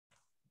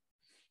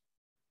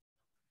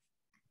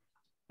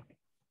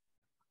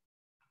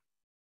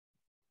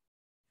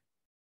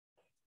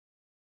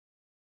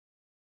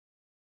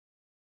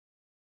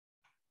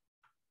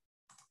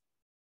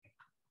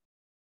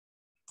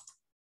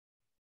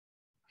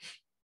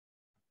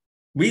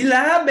We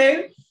live,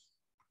 baby.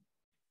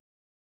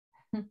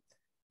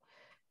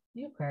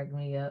 You cracked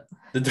me up.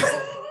 The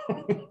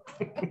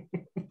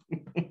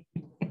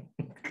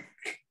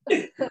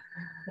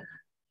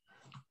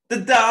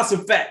DOS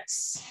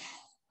effects.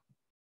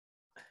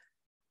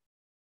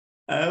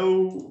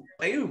 Oh,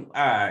 all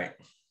right.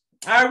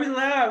 All right, we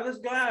live. Let's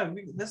go out.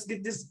 Let's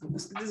get this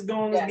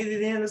going. Let's get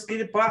it in. Let's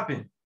get it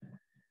popping.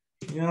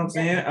 You know what I'm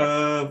saying?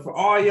 For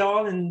all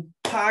y'all in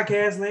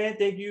podcast land,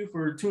 thank you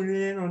for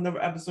tuning in on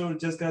another episode of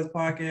Just Cause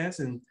Podcast.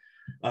 And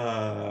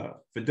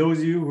for those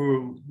of you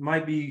who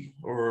might be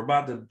or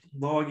about to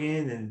log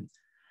in and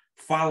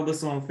follow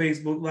us on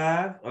Facebook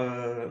Live,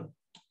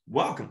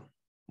 welcome.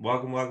 We're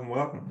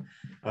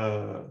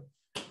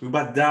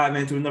about to dive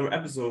into another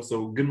episode.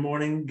 So good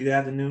morning, good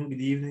afternoon,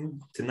 good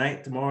evening,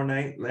 tonight, tomorrow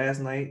night,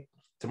 last night,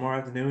 tomorrow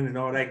afternoon, and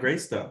all that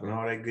great stuff and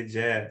all that good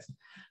jazz.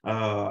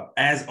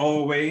 As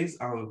always,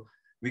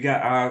 we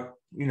got our,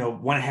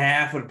 one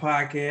half of the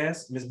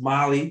podcast, Miss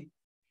Molly.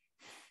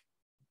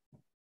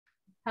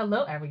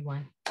 Hello,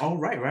 everyone. All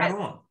right, right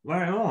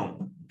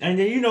on. And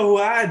then you know who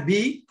I'd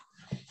be.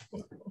 You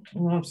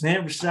know what I'm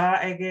saying?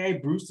 Rashad, aka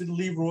Brewster the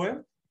Leroy,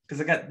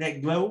 because I got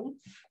that glow.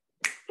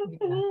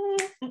 All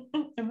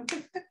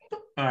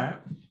right.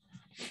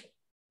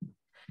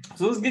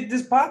 So let's get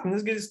this popping.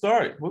 Let's get it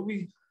started. What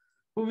we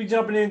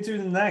jumping into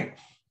tonight?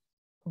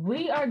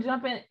 We are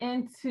jumping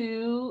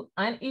into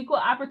Unequal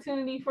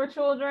Opportunity for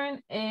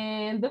Children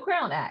and the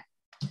Crown Act.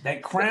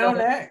 That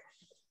Crown Act?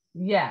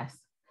 Yes.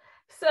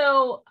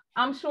 So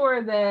I'm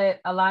sure that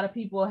a lot of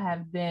people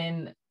have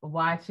been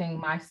watching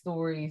my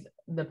stories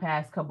the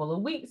past couple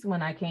of weeks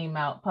when I came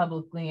out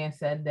publicly and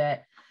said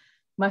that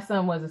my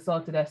son was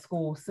assaulted at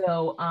school.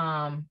 So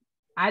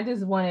I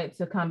just wanted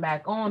to come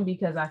back on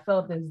because I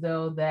felt as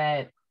though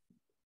that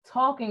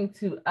talking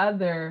to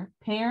other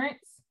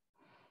parents,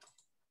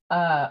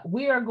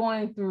 we are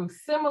going through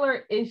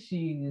similar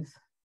issues.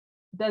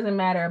 Doesn't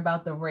matter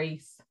about the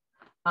race,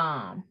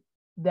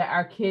 that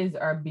our kids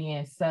are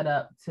being set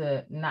up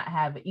to not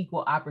have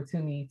equal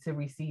opportunity to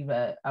receive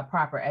a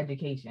proper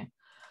education.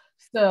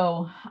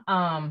 So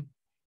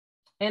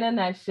in a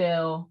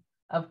nutshell,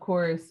 of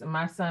course,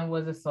 my son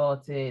was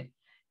assaulted,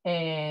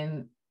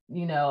 and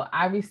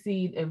I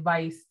received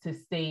advice to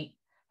state,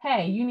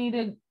 hey, you need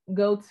to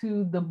go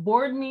to the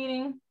board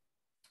meeting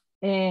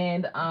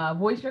and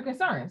voice your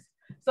concerns.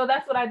 So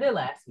that's what I did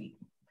last week.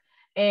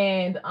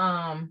 And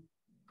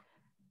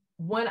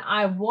when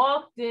I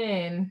walked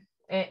in,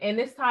 and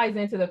this ties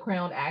into the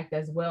Crown Act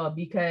as well,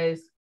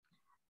 because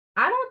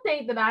I don't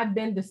think that I've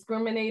been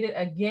discriminated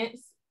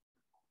against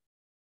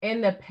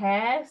in the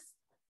past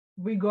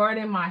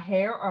regarding my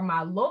hair or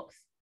my looks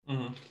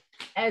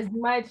as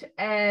much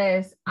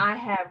as I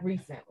have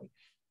recently.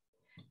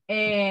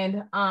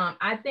 And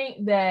I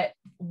think that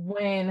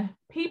when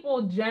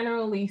people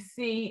generally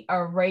see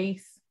a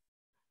race,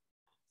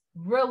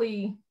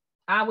 really,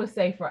 I would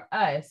say for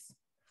us,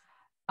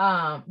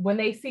 when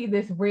they see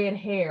this red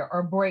hair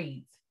or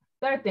braids,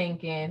 they're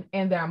thinking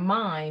in their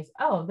minds,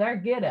 oh, they're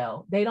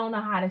ghetto. They don't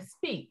know how to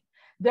speak.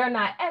 They're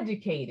not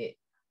educated.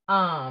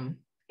 And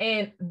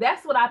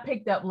that's what I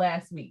picked up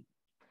last week.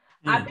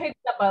 I picked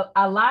up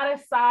a lot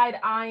of side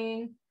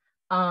eyeing,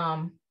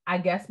 I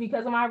guess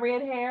because of my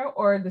red hair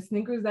or the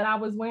sneakers that I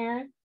was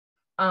wearing.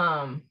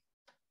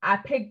 I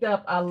picked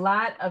up a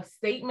lot of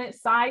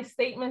side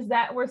statements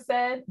that were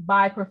said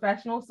by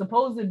professionals,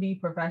 supposed to be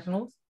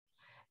professionals.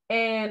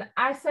 And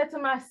I said to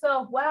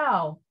myself,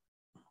 wow,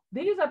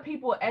 these are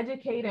people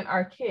educating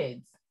our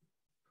kids.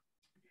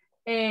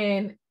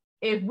 And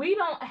if we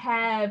don't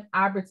have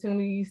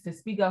opportunities to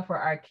speak up for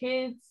our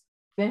kids,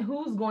 then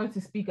who's going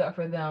to speak up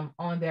for them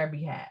on their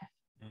behalf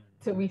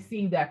to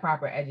receive that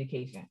proper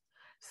education?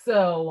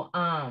 So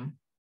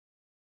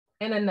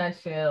in a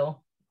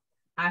nutshell,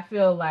 I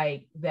feel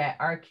like that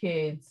our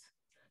kids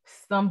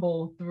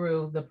stumble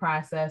through the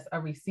process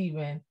of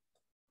receiving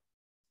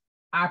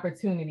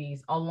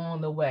opportunities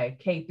along the way,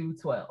 K through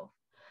 12.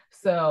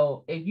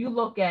 So if you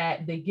look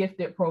at the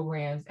gifted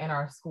programs in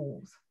our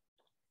schools,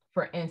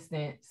 for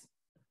instance,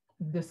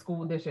 the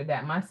school district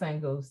that my son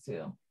goes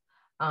to,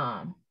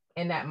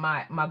 and that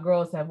my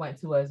girls have went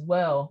to as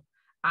well,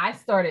 I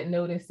started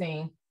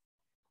noticing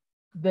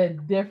the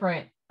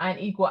different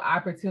unequal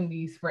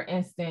opportunities. For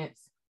instance,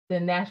 the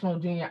National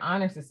Junior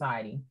Honor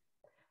Society.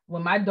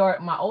 When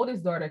my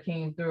oldest daughter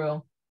came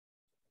through,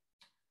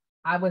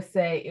 I would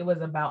say it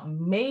was about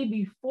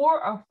maybe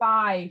 4 or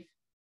 5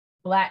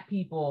 Black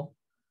people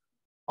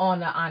on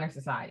the Honor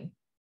Society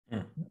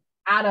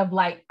out of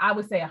I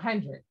would say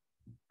 100.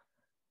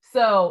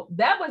 So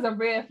that was a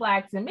red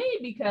flag to me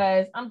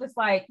because I'm just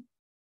like,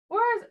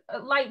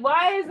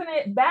 why isn't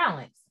it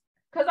balanced?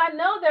 Because I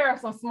know there are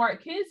some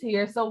smart kids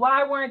here. So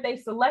why weren't they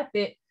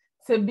selected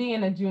to be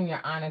in a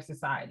Junior Honor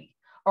Society?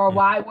 Or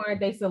why weren't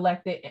they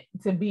selected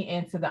to be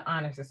into the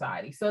Honor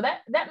Society? So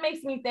that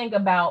makes me think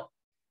about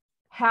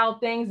how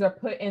things are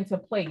put into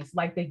place,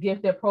 like the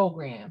gifted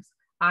programs,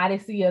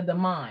 Odyssey of the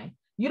Mind.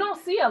 You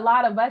don't see a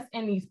lot of us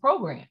in these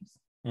programs.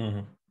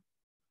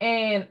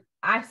 And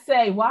I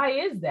say, why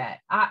is that?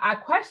 I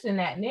question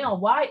that now.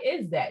 Why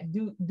is that?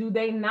 Do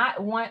they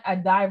not want a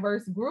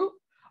diverse group,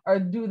 or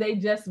do they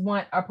just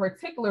want a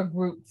particular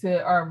group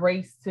to, or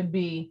race to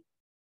be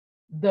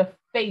the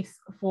face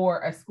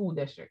for a school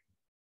district?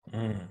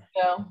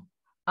 So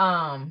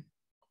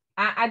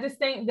I just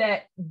think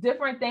that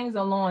different things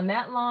along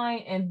that line.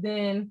 And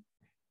then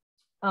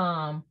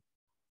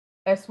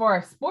as far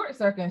as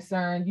sports are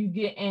concerned, you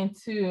get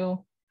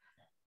into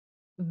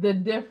the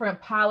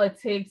different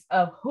politics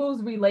of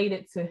who's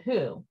related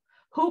to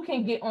who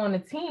can get on the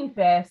team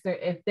faster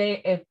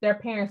if their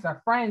parents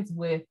are friends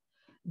with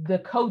the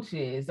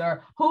coaches,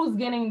 or who's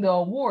getting the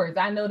awards.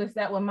 I noticed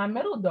that with my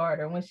middle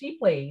daughter when she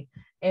played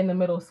in the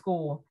middle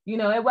school. You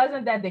know, it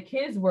wasn't that the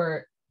kids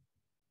were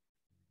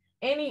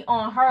any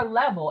on her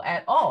level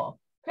at all.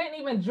 Couldn't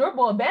even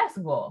dribble a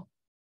basketball.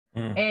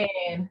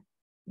 And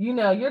you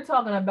know, you're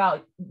talking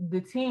about the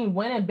team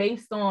winning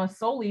based on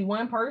solely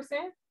one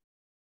person.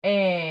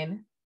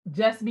 And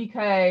just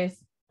because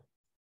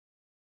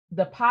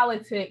the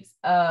politics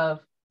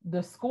of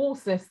the school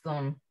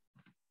system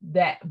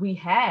that we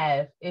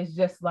have is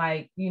just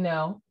like, you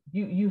know,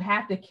 you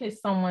have to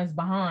kiss someone's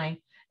behind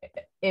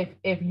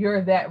if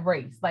you're that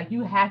race. Like,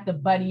 you have to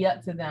buddy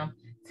up to them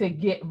to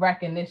get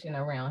recognition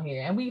around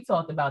here. And we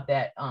talked about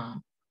that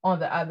on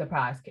the other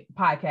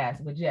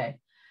podcast with Jay.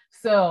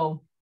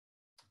 So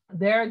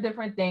there are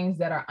different things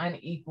that are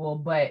unequal,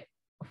 but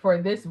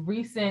for this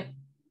recent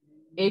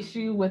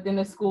issue within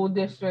the school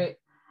district,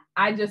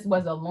 I just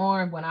was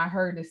alarmed when I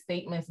heard the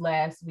statements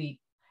last week.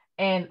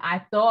 And I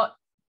thought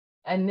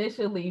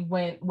initially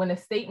when the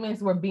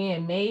statements were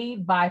being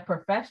made by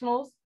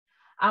professionals,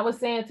 I was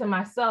saying to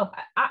myself,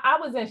 I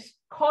was in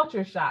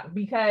culture shock,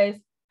 because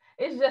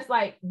it's just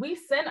like, we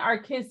send our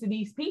kids to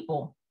these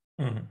people.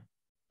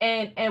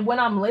 And when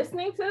I'm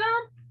listening to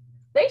them,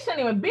 they shouldn't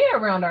even be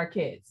around our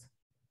kids,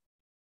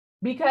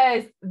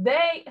 because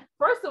they,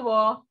 first of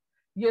all,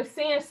 you're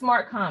seeing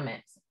smart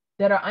comments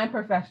that are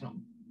unprofessional.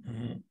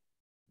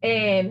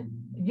 And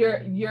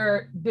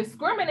you're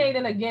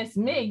discriminating against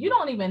me. You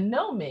don't even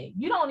know me.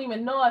 You don't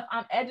even know if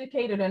I'm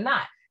educated or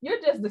not.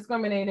 You're just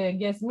discriminating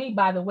against me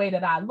by the way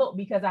that I look,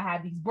 because I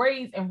have these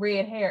braids and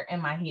red hair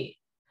in my head.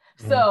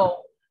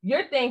 So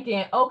you're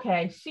thinking,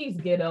 okay, she's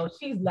ghetto,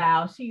 she's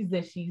loud, she's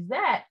this, she's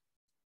that.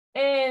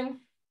 And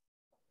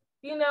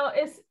you know,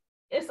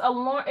 it's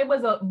alarm. It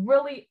was a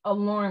really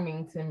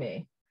alarming to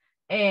me.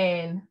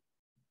 And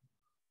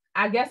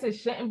I guess it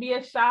shouldn't be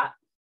a shock,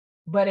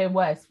 but it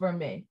was for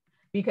me,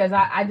 because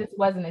I just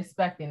wasn't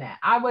expecting that.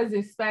 I was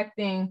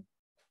expecting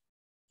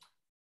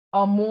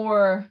a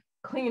more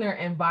cleaner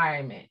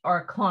environment,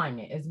 or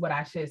climate is what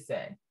I should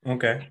say.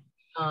 Okay.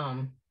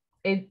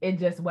 It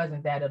just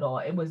wasn't that at all.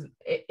 It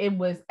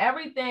was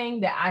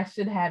everything that I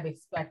should have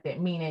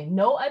expected, meaning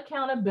no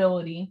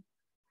accountability,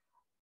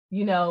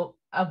 you know,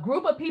 a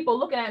group of people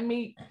looking at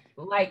me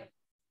like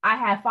I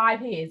have 5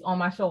 heads on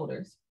my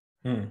shoulders,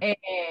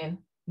 and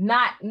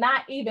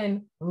not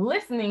even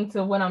listening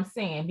to what I'm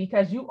saying,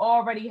 because you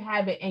already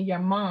have it in your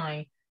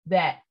mind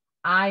that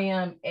I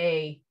am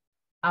a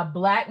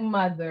Black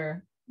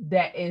mother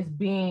that is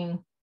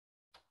being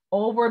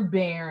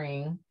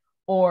overbearing,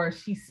 or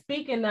she's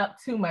speaking up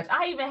too much.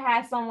 I even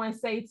had someone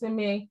say to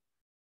me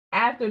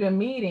after the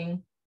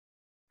meeting,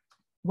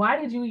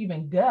 why did you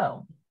even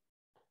go?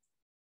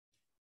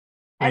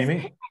 As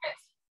parents,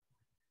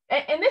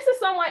 and this is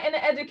someone in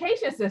the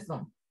education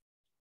system,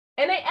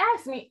 and they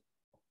asked me,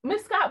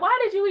 Miss Scott, why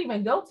did you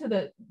even go to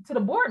the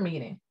board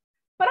meeting?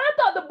 But I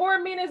thought the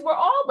board meetings were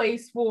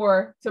always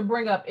to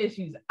bring up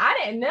issues. I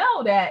didn't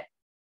know that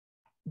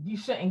you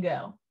shouldn't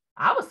go.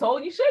 I was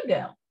told you should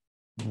go.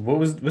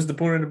 What's the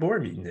point of the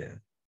board meeting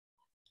then?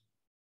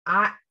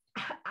 I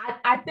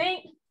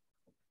think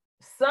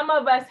some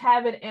of us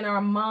have it in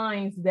our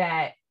minds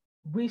that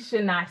we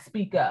should not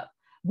speak up.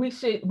 We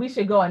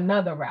should go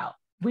another route.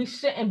 We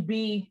shouldn't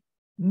be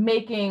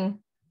making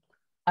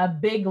a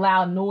big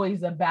loud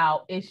noise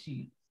about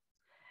issues.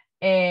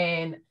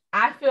 And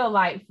I feel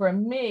like for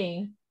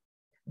me,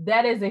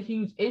 that is a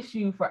huge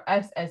issue for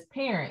us as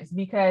parents,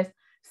 because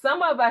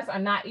some of us are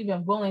not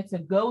even willing to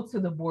go to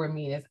the board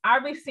meetings. I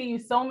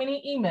receive so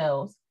many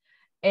emails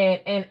and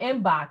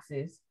inbox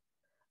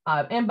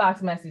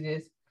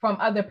messages from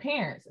other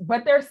parents,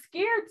 but they're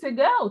scared to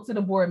go to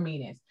the board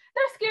meetings.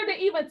 They're scared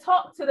to even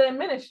talk to the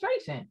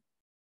administration.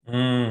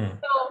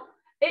 So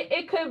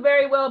it could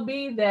very well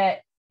be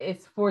that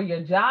it's for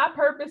your job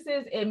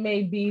purposes. It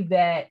may be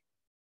that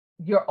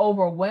you're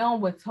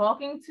overwhelmed with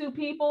talking to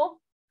people,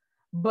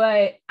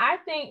 but I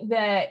think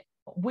that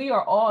we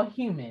are all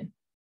human.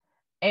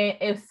 And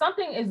if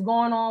something is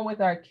going on with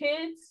our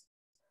kids,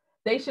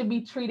 they should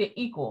be treated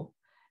equal.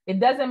 It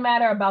doesn't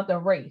matter about the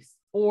race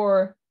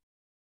or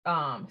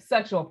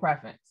sexual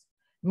preference,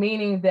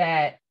 meaning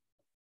that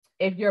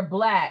if you're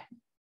Black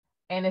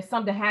and if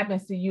something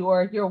happens to you,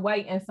 or if you're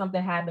white and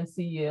something happens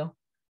to you,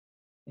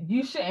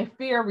 you shouldn't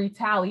fear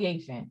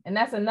retaliation. And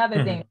that's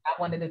another thing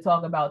I wanted to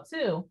talk about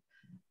too.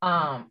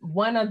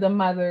 One of the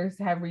mothers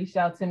have reached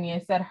out to me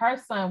and said her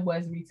son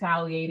was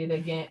retaliated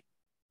against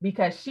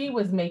because she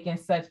was making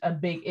such a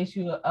big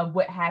issue of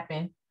what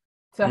happened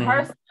to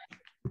her son.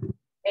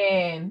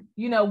 And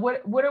you know,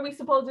 what are we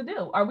supposed to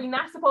do? Are we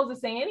not supposed to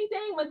say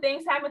anything when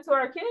things happen to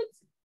our kids?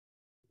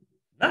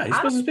 Nah, you're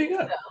supposed to speak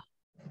up. No.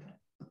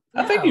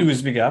 I think you would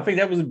speak up. I think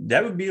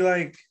that would be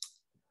like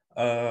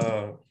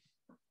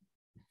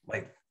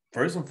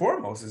first and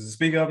foremost is to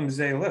speak up and to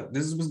say, look,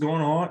 this is what's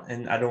going on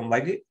and I don't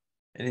like it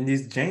and it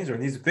needs to change or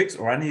it needs to fix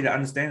or I need to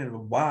understand of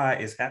why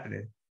it's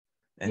happening.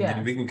 And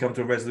then we can come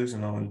to a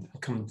resolution on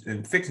come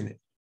and fixing it.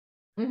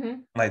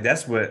 Like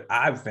that's what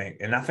I think.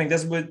 And I think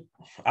that's what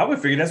I would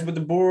figure that's what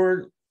the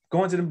board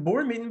going to the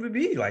board meeting would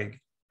be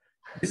like.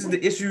 This is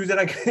the issues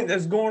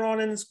that's going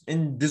on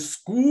in the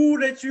school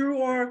that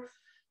you are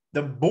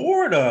the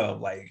board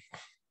of. Like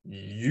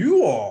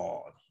you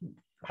are.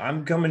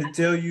 I'm coming to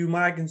tell you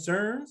my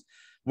concerns,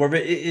 whether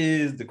it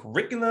is the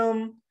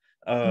curriculum,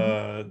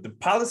 the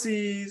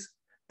policies,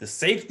 the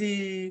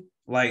safety,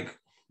 like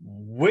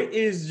what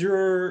is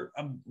your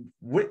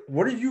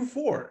what are you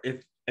for?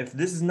 If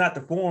this is not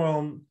the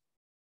forum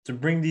to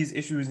bring these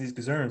issues and these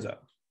concerns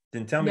up,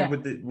 then tell me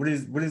what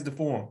is the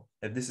forum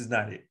if this is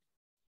not it?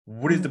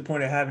 What is the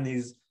point of having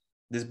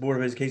this Board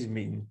of Education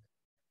meeting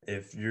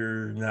if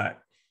you're not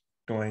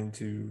going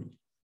to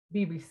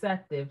be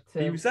receptive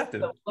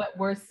to what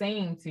we're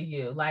saying to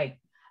you? Like,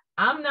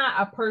 I'm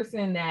not a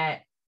person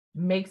that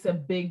makes a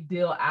big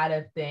deal out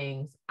of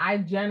things. I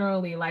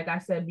generally, like I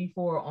said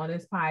before on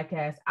this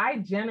podcast, I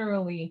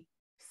generally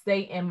stay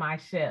in my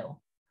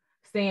shell,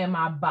 stay in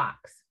my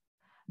box.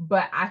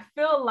 But I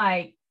feel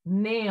like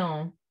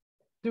now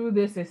through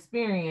this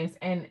experience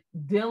and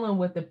dealing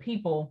with the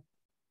people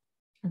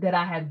that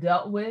I have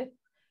dealt with,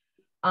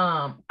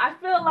 I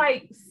feel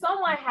like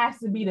someone has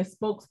to be the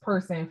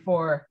spokesperson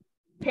for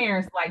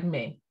parents like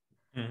me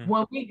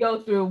when we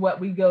go through what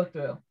we go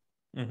through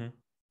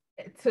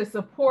to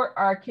support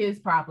our kids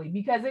properly,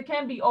 because it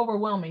can be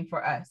overwhelming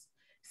for us,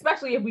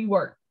 especially if we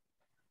work.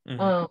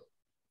 You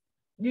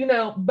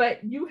know,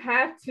 but you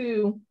have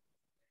to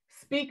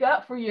speak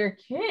up for your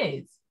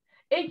kids.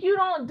 If you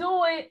don't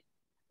do it,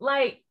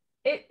 like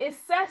it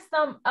sets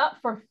them up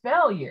for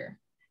failure.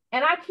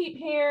 And I keep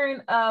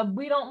hearing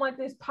we don't want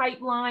this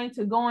pipeline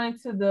to go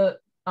into the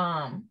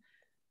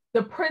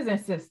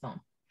prison system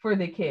for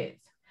the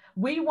kids.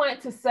 We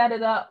want to set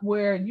it up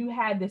where you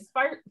had this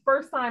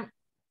first time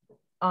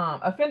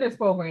offenders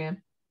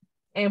program,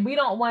 and we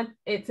don't want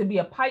it to be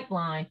a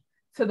pipeline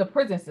to the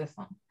prison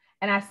system.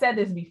 And I said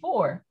this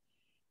before,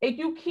 if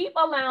you keep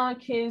allowing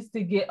kids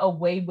to get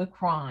away with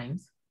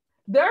crimes,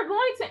 they're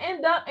going to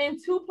end up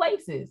in two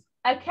places,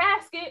 a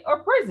casket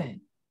or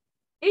prison.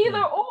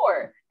 Either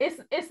or.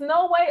 It's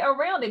no way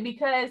around it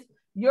because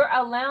you're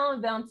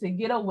allowing them to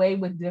get away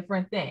with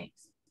different things.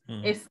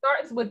 It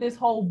starts with this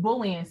whole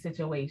bullying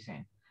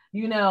situation.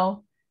 You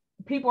know,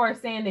 people are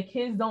saying the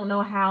kids don't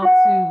know how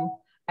to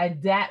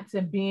adapt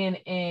to being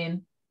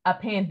in a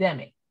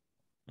pandemic.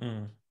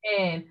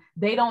 And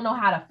they don't know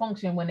how to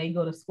function when they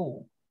go to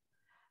school.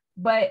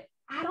 But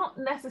I don't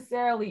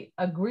necessarily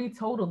agree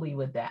totally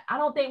with that. I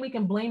don't think we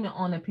can blame it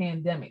on the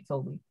pandemic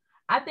totally.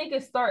 I think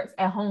it starts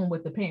at home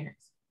with the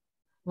parents,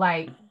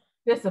 like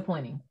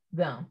disciplining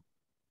them.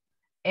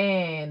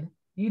 And,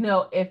 you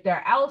know, if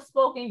they're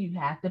outspoken, you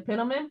have to put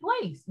them in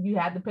place. You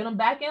have to put them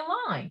back in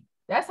line.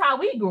 That's how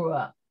we grew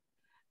up.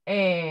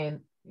 And,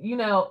 you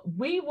know,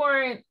 we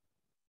weren't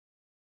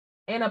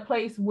in a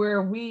place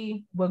where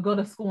we would go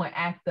to school and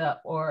act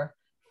up or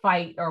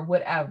fight or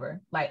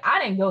whatever. Like, I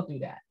didn't go through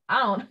that.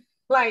 I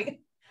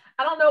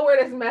don't know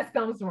where this mess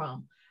comes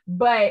from,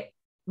 but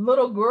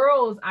little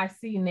girls I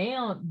see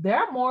now,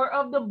 they're more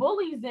of the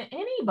bullies than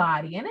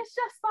anybody. And it's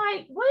just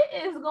like, what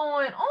is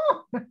going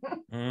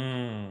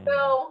on?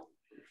 So,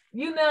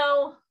 you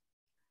know,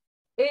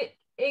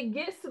 it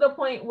gets to the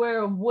point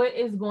where what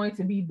is going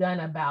to be done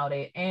about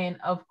it? And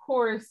of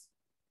course,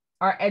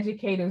 our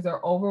educators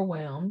are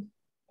overwhelmed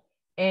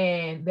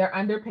and they're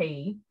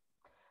underpaid.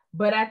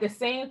 But at the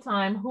same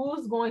time,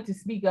 who's going to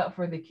speak up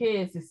for the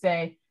kids to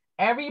say,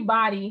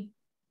 everybody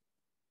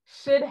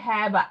should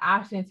have an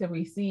option to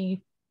receive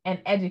an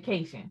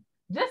education,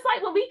 just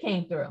like when we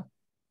came through.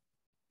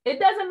 It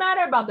doesn't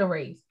matter about the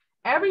race.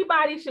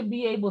 Everybody should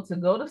be able to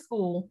go to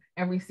school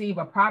and receive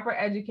a proper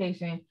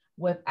education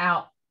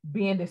without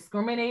being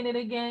discriminated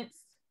against,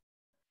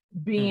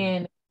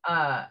 being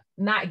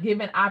not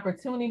given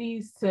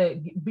opportunities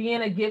to be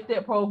in a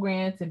gifted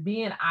program, to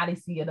be in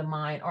Odyssey of the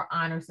Mind or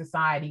Honor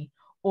Society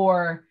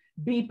or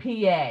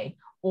BPA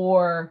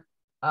or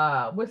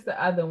what's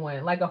the other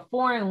one? Like a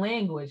foreign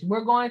language.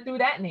 We're going through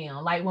that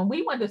now. Like when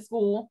we went to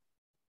school,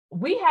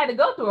 we had to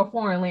go through a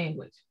foreign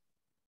language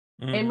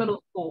in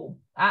middle school.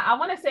 I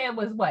want to say it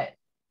was what,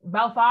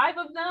 about 5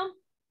 of them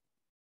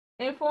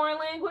in foreign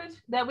language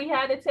that we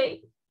had to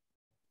take.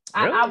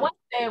 Really? I want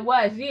to say it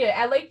was,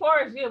 at Lake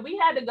Forest, we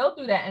had to go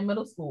through that in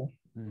middle school.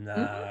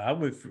 Nah,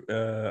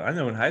 I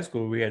know in high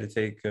school we had to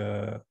take,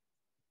 I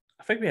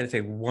think we had to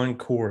take 1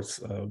 course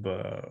of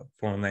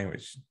foreign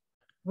language.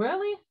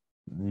 Really?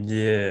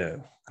 Yeah.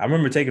 I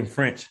remember taking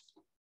French.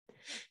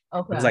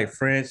 Okay. It was like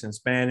French and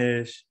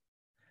Spanish.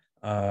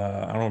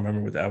 I don't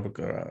remember what the other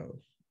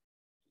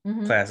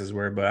classes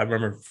were, but I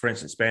remember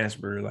French and Spanish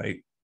were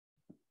like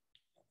a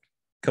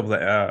couple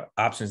of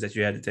options that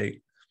you had to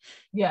take.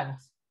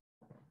 Yes.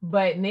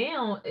 But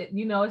now,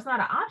 it's not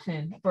an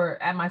option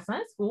at my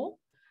son's school.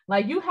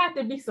 Like, you have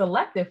to be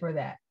selected for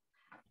that.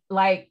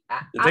 Like,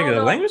 I don't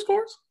know. Language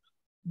course?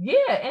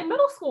 Yeah, in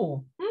middle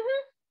school.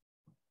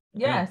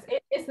 Yes,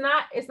 it's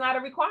not a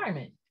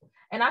requirement.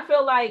 And I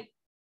feel like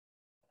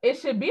it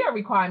should be a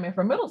requirement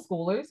for middle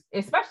schoolers,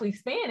 especially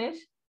Spanish,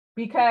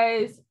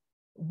 because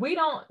we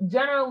don't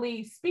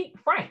generally speak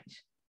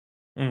French.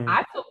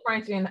 I took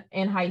French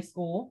in high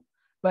school,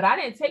 but I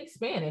didn't take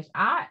Spanish.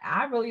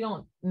 I really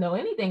don't know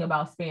anything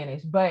about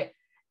Spanish, but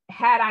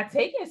had I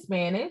taken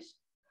Spanish,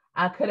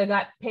 I could have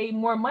got paid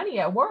more money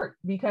at work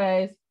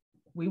because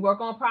we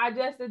work on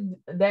projects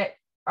that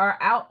are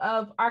out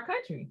of our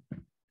country.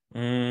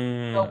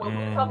 So when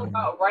we talk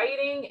about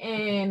writing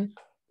and,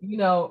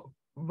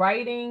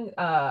 writing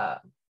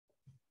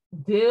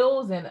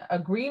deals and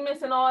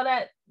agreements and all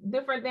that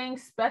different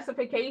things,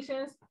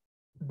 specifications,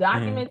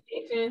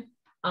 documentation,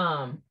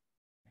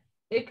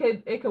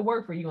 it could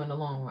work for you in the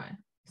long run.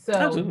 So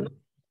absolutely.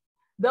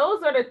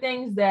 Those are the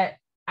things that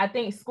I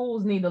think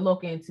schools need to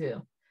look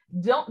into.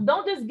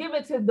 Don't just give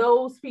it to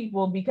those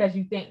people because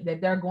you think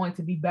that they're going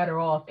to be better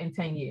off in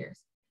 10 years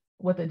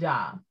with a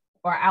job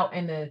or out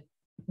in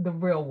the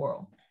real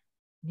world.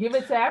 Give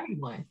it to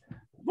everyone.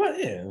 Well,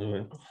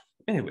 yeah.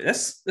 Anyway,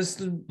 that's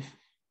the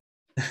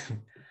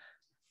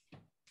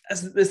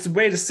that's the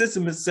way the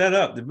system is set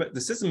up.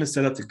 The system is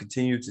set up to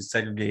continue to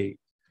segregate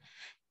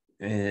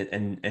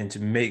and to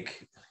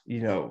make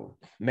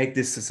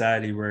this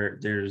society where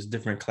there's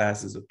different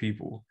classes of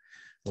people.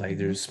 Like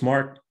there's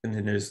smart, and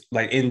then there's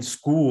like in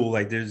school,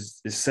 like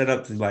it's set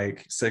up to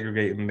like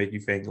segregate and make you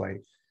think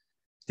like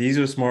these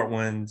are smart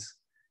ones.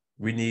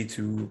 We need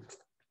to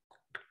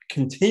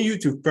continue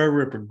to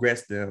further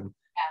progress them.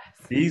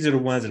 Yes. These are the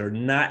ones that are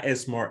not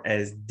as smart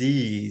as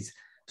these.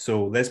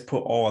 So let's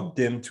put all of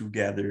them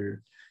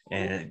together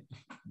and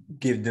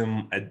give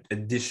them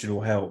additional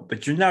help.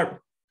 But you're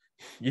not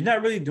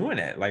really doing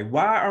that. Like,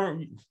 why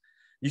aren't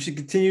you should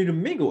continue to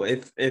mingle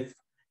if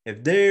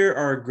they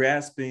are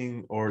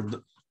grasping, or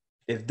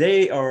if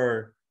they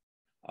are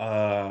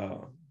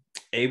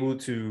able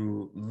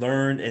to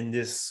learn in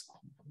this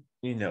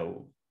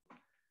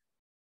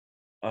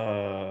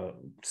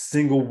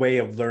single way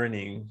of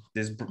learning,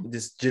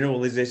 this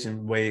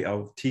generalization way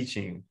of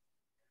teaching,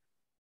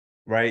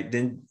 right?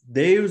 Then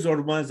those are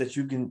the ones that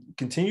you can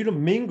continue to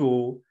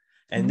mingle,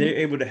 and they're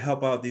able to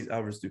help out these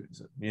other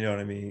students. You know what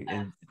I mean?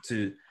 And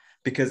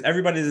because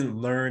everybody doesn't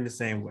learn the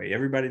same way.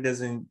 Everybody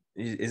isn't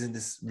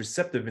this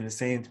receptive in the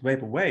same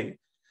type of way.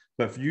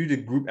 But for you to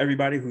group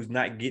everybody who's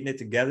not getting it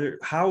together,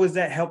 how is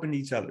that helping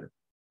each other?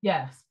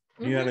 Yes.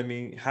 You know what I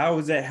mean? How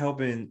is that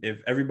helping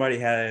if everybody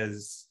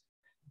has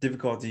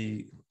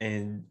difficulty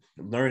in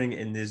learning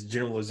in this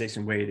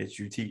generalization way that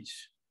you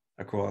teach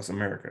across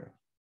America?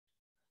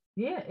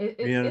 Yeah, it's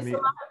a lot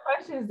of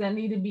questions that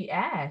need to be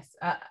asked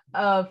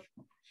of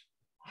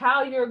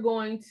how you're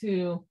going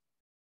to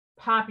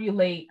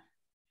populate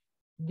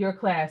your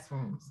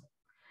classrooms.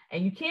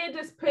 And you can't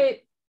just put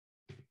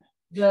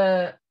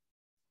the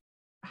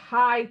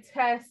high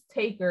test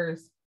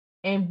takers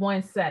in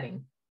one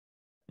setting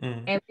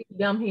and leave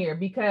them here,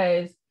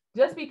 because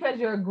just because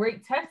you're a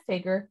great test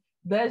taker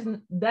does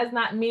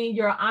not mean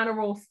you're an honor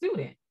roll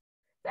student.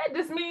 That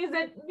just means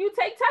that you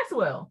take tests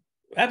well.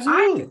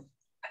 Absolutely.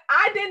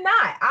 I did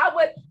not.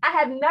 I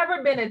have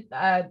never been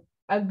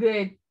a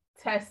good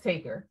test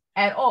taker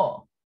at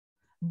all.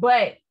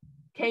 But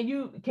can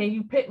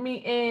you put me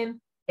in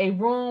a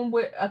room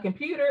with a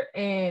computer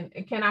and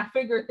can I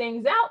figure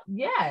things out?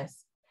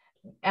 Yes.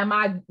 Am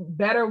I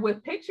better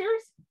with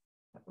pictures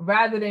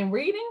rather than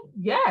reading?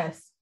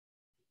 Yes.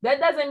 That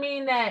doesn't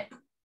mean that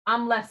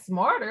I'm less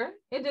smarter.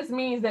 It just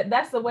means that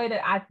that's the way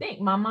that I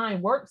think. My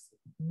mind works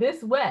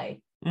this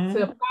way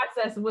to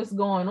process what's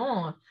going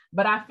on.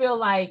 But I feel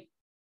like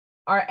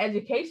our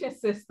education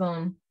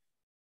system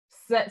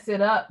sets it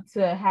up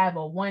to have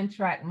a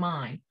one-track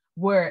mind,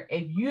 where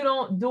if you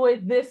don't do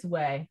it this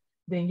way,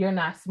 then you're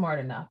not smart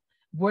enough.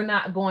 We're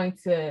not going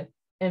to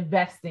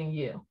invest in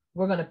you.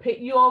 We're going to pick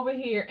you over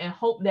here and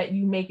hope that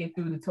you make it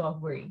through the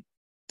 12th grade.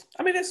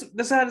 I mean,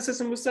 that's how the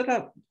system was set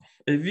up.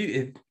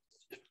 If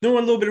doing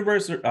a little bit of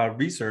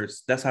research,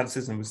 that's how the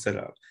system was set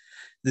up.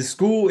 The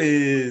school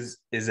it's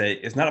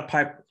not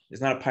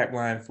a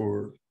pipeline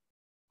for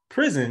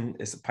prison.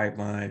 It's a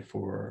pipeline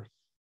for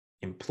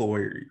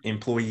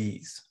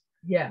employees.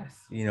 Yes.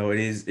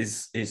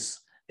 It's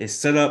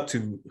set up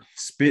to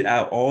spit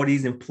out all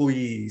these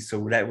employees,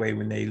 so that way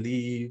when they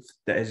leave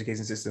the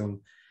education system,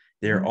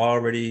 they're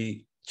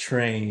already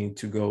trained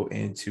to go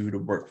into the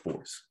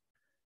workforce,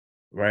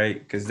 right?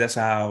 Because that's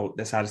how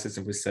the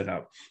system was set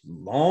up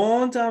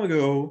long time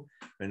ago,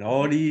 when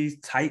all these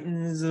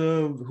titans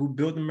of who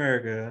built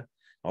America,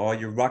 all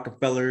your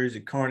Rockefellers,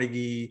 your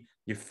Carnegie,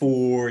 your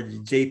Ford,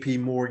 your J.P.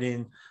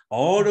 Morgan,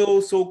 all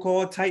those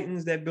so-called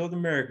titans that built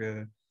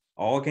America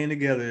all came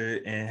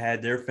together and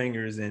had their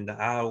fingers in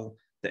how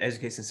the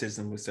education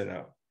system was set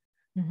up.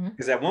 Mm-hmm.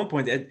 Because at one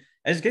point, the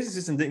education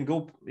system didn't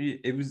go.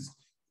 It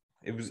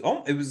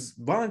was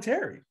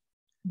voluntary.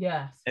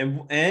 Yes.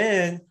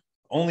 And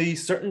only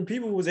certain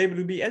people was able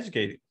to be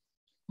educated.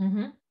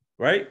 Mm-hmm.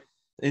 Right.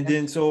 And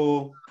then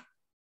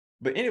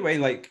but anyway,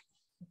 like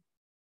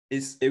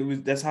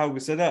that's how it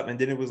was set up. And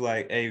then it was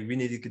like, hey, we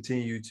need to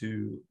continue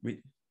to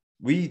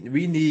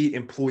we need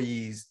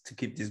employees to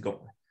keep this going.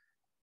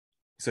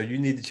 So you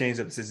need to change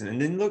up the system.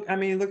 And then look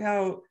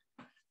how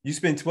you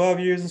spend 12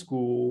 years in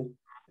school.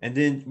 And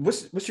then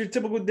what's your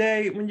typical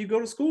day when you go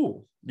to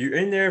school? You're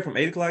in there from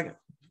 8 o'clock,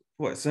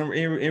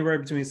 anywhere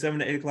between 7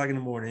 to 8 o'clock in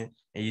the morning,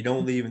 and you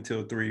don't leave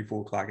until 3,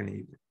 4 o'clock in the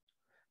evening.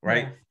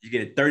 Right? Yeah. You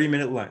get a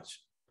 30-minute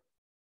lunch.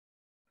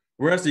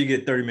 Where else do you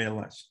get a 30-minute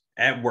lunch?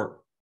 At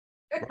work.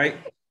 Right?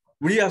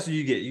 What else do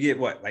you get? You get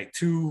what, like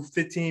 2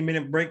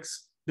 15-minute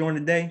breaks during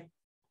the day?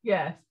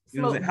 Yes.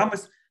 You know what I'm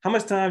saying? How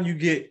much time you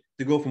get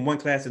to go from one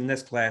class to the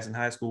next class in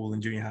high school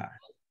and junior high?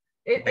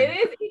 It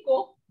is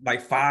equal.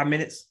 Like 5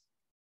 minutes.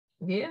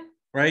 Yeah.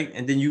 Right.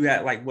 And then you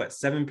got like what,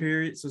 7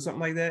 periods or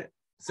something like that?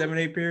 7,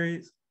 8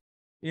 periods.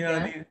 You know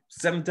what I mean?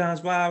 7 times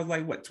 5 is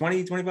like what,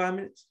 20, 25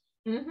 minutes?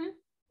 Mm-hmm.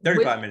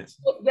 35 minutes.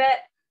 That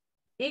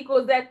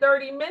equals that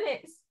 30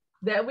 minutes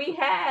that we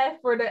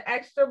have for the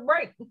extra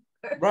break.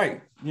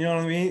 Right. You know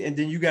what I mean? And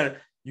then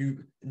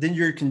then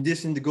you're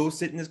conditioned to go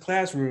sit in this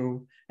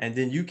classroom, and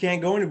then you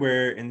can't go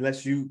anywhere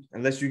unless you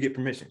get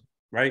permission.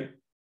 Right.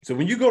 So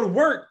when you go to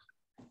work,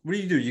 what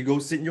do? You go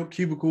sit in your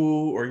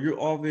cubicle or your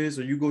office,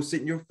 or you go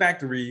sit in your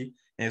factory,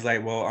 and it's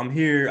like, well, I'm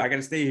here. I got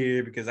to stay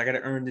here because I got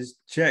to earn this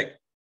check.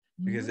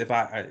 Because if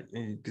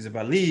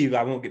I leave,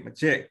 I won't get my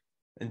check.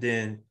 And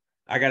then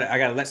I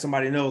gotta let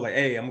somebody know, like,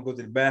 hey, I'm gonna go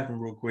to the bathroom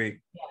real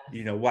quick,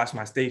 watch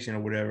my station or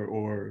whatever,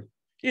 or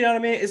you know what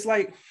I mean? It's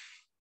like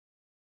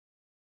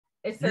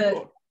it's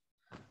an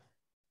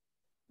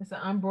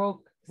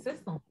unbroke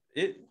system.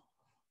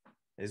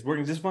 It's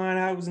working just fine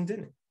how it was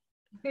intended.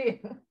 You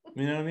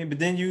know what I mean? But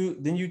then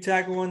you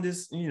tackle on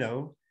this,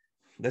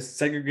 let's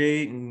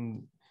segregate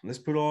and let's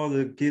put all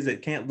the kids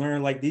that can't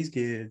learn like these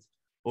kids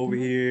over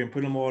here and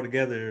put them all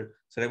together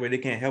so that way they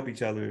can't help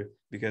each other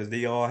because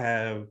they all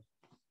have,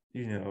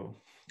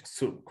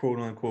 so quote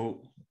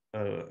unquote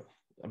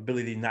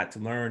ability not to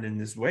learn in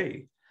this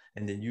way.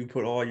 And then you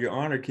put all your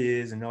honor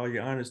kids and all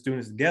your honor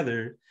students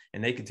together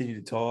and they continue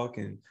to talk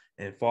and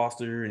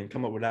foster and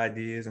come up with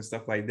ideas and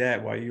stuff like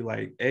that while you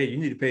like, hey, you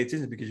need to pay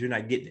attention because you're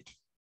not getting it.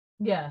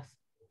 Yes.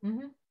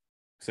 Mm-hmm.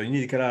 So you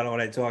need to cut out all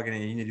that talking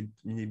and you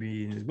need to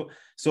be in this book.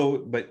 So,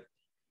 but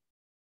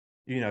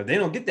they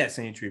don't get that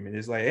same treatment.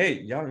 It's like, hey,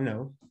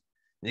 y'all,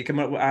 they come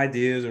up with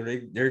ideas or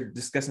they're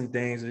discussing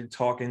things, they're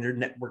talking, they're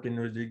networking,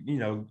 or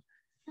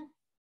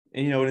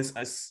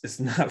it's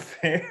not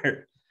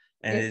fair,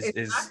 and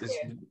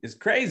it's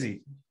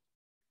crazy.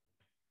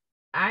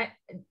 I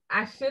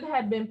should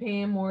have been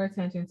paying more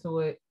attention to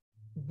it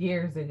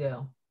years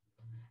ago.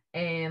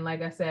 And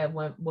like I said,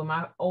 when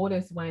my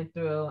oldest went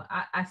through,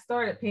 I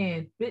started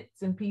paying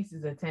bits and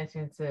pieces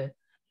attention to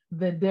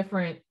the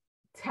different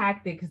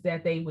tactics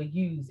that they would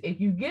use.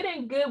 If you get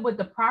in good with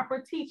the proper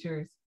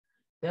teachers,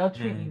 they'll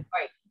treat you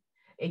right.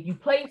 If you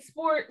play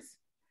sports,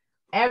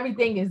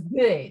 everything is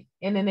good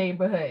in the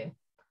neighborhood.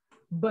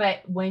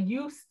 But when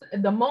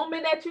the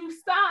moment that you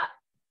stop,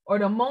 or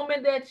the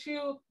moment that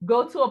you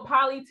go to a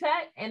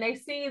polytech and they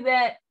see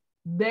that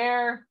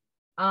their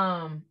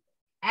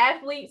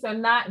athletes are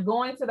not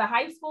going to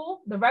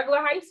the regular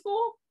high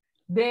school,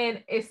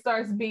 then it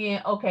starts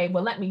being, okay,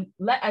 well,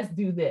 let us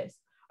do this.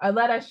 Or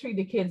let us treat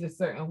the kids a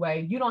certain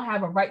way. You don't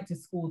have a right to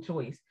school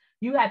choice.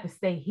 You have to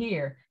stay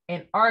here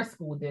in our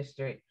school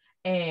district.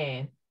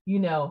 And,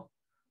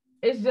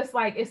 it's just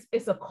like,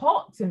 it's a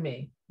cult to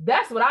me.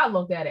 That's what I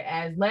looked at it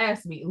as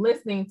last week,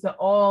 listening to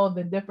all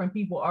the different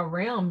people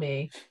around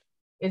me.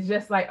 It's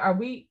just like, are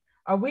we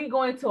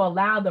going to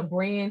allow the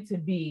brand to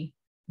be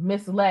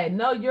misled?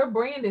 No, your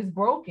brand is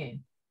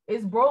broken.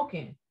 It's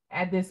broken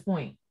at this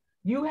point.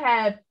 You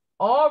have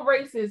all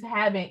races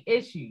having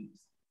issues.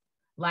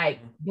 Like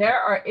there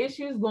are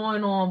issues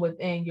going on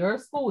within your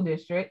school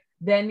district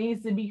that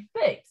needs to be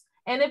fixed.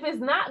 And if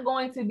it's not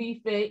going to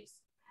be fixed,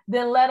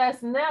 then let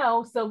us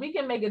know so we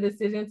can make a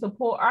decision to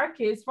pull our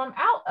kids from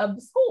out of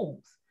the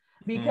schools.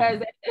 Because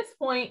at this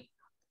point,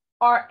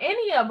 are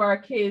any of our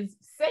kids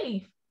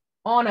safe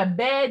on a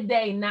bad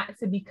day not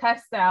to be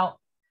cussed out,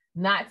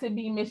 not to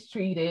be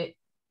mistreated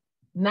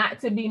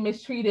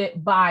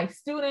by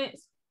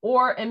students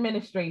or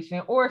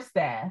administration or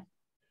staff?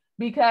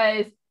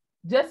 Because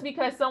just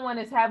because someone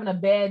is having a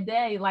bad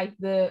day, like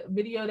the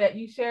video that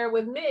you shared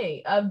with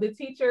me of the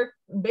teacher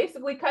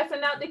basically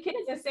cussing out the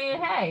kids and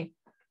saying, hey,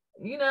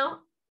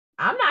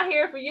 I'm not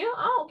here for you.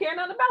 I don't care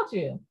nothing about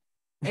you.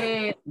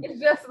 And it's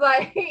just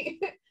like,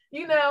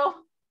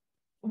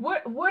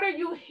 what are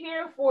you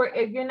here for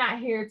if you're not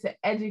here to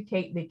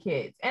educate the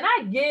kids? And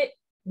I get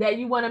that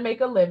you want to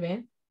make a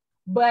living,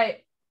 but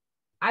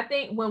I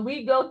think when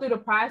we go through the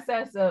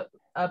process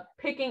of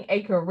picking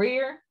a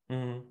career,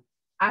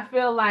 I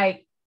feel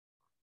like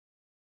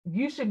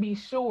you should be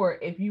sure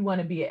if you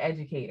want to be an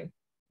educator.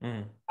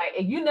 Mm. Like,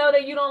 if you know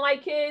that you don't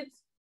like kids,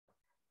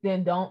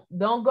 then don't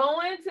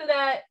go into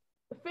that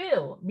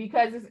field,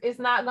 because it's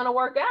not going to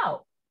work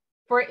out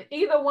for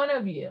either one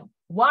of you.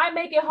 Why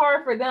make it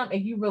hard for them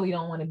if you really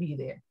don't want to be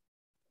there?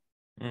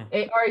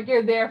 Or if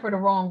you're there for the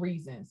wrong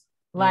reasons.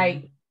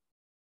 Like,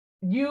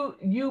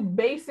 you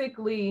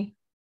basically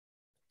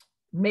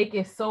make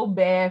it so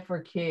bad for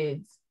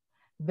kids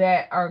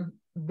that are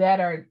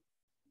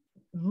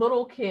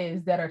little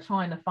kids that are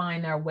trying to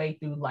find their way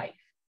through life,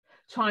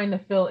 trying to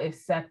feel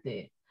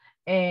accepted.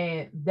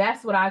 And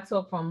that's what I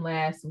took from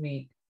last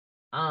week.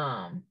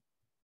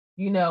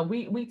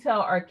 We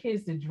tell our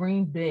kids to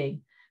dream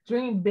big,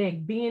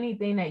 be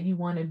anything that you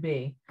want to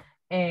be.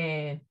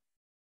 And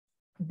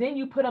then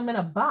you put them in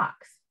a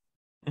box.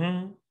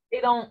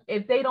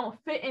 If they don't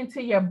fit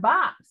into your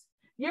box,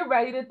 you're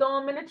ready to throw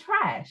them in the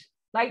trash.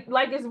 Like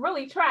it's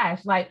really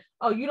trash. Like,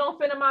 oh, you don't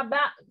fit in my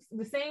box.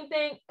 The same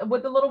thing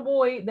with the little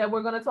boy that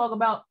we're going to talk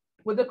about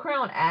with the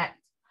Crown Act.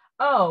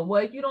 Oh,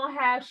 well, if you don't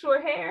have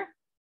short hair,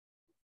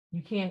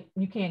 you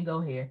can't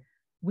go here.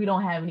 We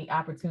don't have any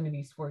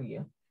opportunities for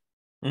you.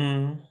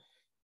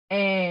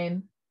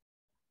 And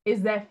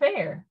is that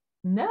fair?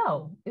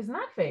 No, it's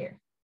not fair.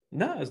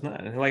 No, it's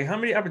not. Like, how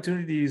many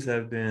opportunities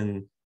have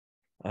been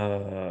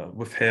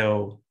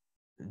withheld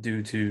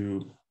due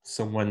to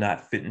someone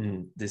not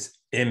fitting this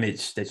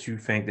image that you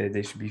think that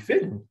they should be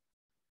fitting,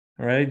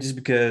 right? Just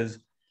because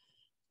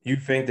you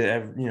think that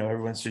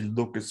everyone should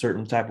look a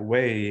certain type of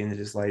way, and it's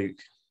just like,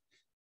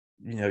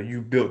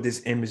 you built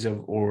this image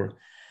of, or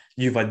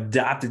you've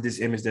adopted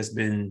this image that's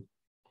been,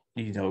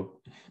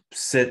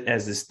 set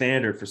as the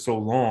standard for so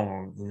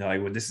long. Like,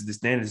 well, this is the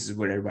standard. This is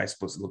what everybody's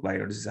supposed to look like,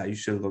 or this is how you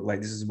should look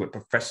like. This is what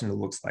professional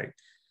looks like.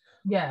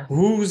 Yeah.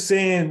 Who's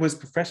saying what's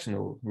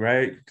professional,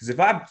 right? Because if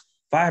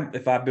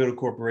I build a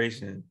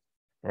corporation,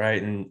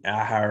 right, and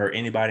I hire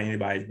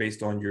anybody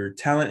based on your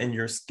talent and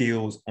your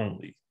skills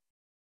only,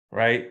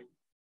 right?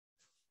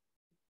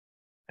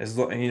 As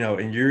long,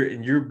 and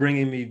you're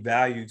bringing me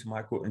value to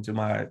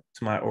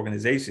my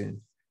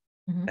organization.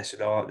 That's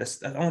the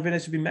only thing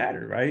that should be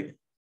matter, right?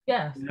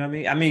 Yes. You know what I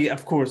mean? I mean,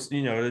 of course,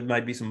 there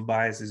might be some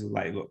biases of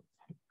like, look,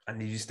 I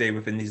need you to stay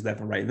within these left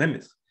and right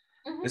limits.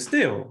 But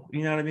still,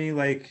 you know what I mean?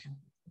 Like,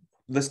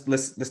 let's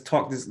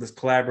talk this, let's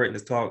collaborate,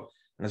 let's talk,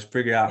 and let's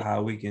figure out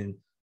how we can,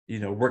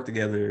 work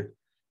together.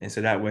 And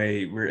so that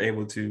way we're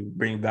able to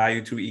bring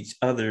value to each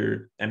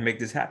other and make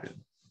this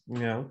happen,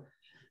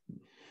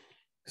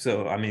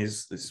 So, I mean,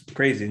 it's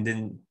crazy. And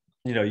then,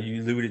 you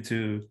alluded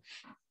to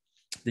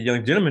the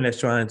young gentleman that's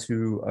trying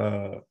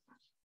to,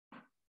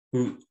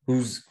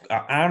 who's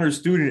an honor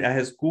student at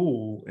his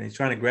school, and he's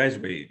trying to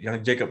graduate,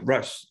 young Jacob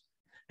Rush.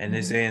 And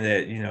they're saying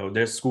that,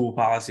 their school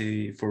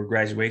policy for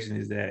graduation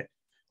is that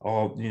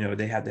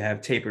they have to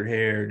have tapered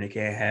hair, and they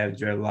can't have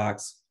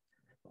dreadlocks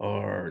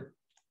or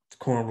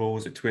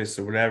cornrows or twists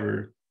or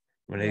whatever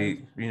when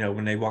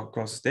they walk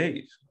across the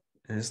stage.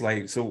 And it's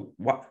like, so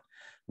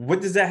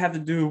what does that have to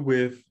do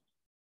with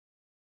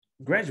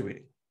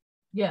graduating?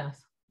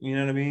 Yes. You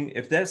know what I mean?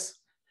 If that's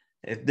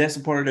a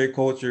part of their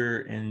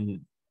culture,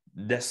 and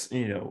that's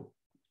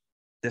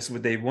that's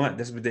what they want,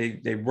 that's what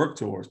they work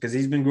towards. Because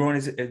he's been growing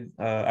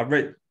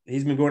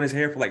he's been growing his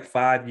hair for like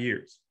 5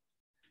 years.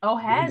 Oh,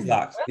 has he?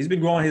 He's been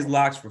growing his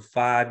locks for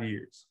 5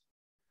 years.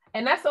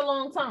 And that's a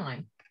long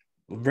time.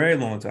 A very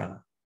long time.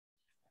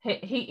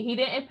 He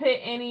didn't put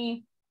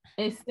any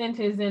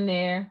incentives in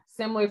there,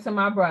 similar to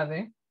my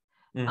brother,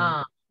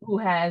 who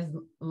has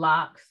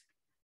locks.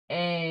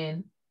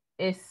 And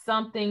it's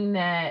something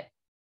that,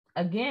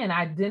 again,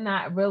 I did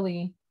not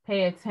really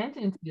pay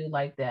attention to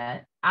like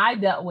that. I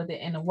dealt with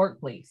it in the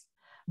workplace,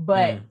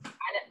 but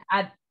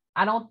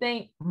I don't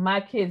think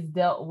my kids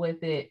dealt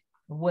with it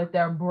with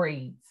their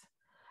braids.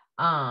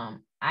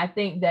 I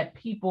think that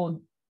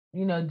people,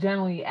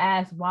 generally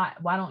ask, why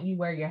don't you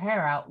wear your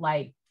hair out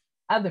like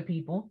other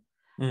people?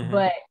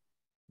 But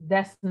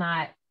that's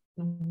not,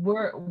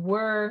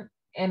 we're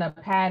in a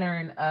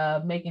pattern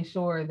of making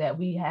sure that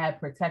we have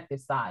protective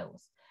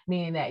styles,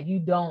 meaning that you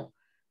don't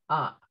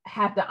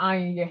have to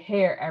iron your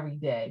hair every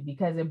day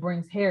because it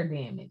brings hair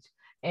damage.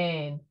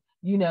 And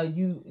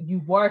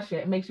you wash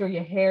it, make sure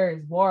your hair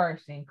is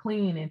washed and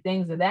clean and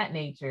things of that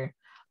nature.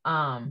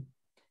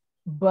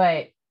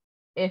 But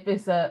if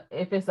it's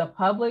a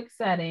public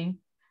setting,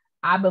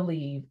 I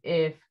believe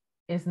if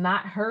it's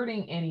not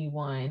hurting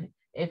anyone,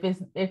 if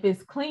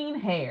it's clean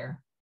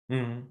hair,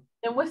 then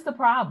what's the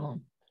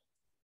problem?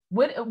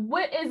 What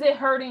is it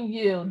hurting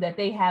you that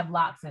they have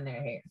locks in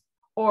their hair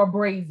or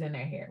braids in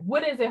their hair?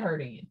 What is it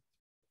hurting you?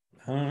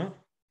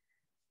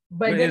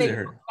 But then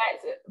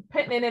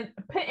it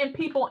putting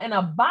people in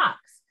a box.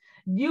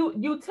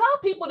 You tell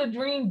people to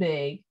dream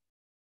big,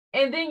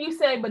 and then you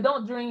say, but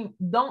don't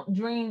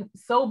dream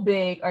so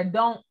big, or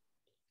don't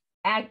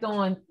act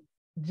on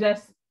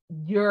just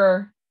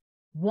your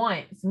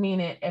wants.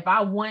 Meaning, if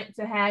I want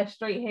to have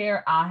straight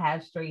hair, I'll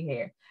have straight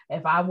hair.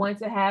 If I want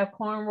to have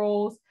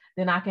cornrows,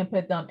 then I can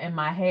put them in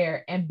my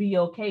hair and be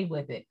okay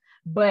with it.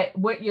 But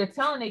what you're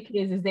telling the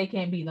kids is they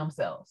can't be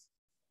themselves.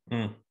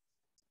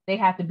 they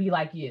have to be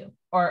like you,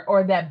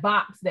 or that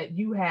box that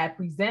you have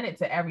presented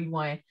to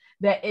everyone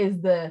that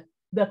is the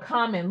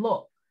common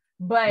look.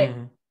 But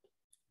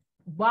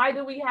why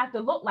do we have to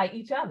look like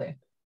each other?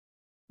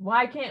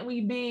 Why can't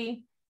we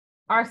be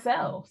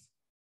ourselves?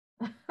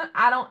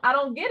 I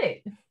don't get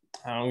it.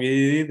 I don't get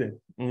it either.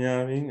 You know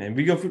what I mean? And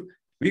we go for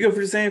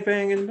the same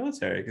thing in the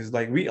military, because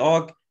like we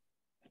all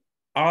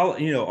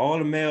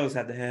the males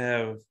have to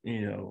have,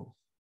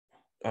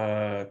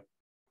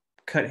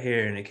 cut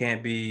hair, and it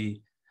can't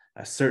be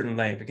a certain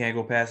length. It can't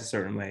go past a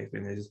certain length,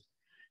 and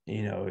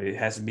it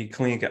has to be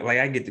clean cut. Like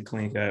I get the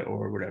clean cut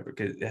or whatever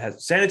because it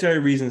has sanitary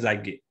reasons. I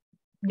get,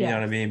 you know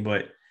what I mean.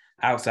 But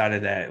outside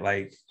of that,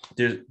 like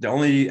there's the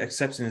only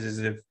exceptions is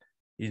if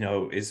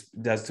it's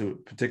does to a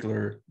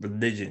particular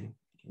religion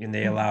and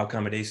they allow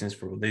accommodations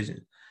for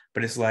religion.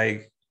 But it's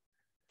like,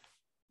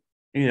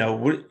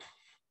 what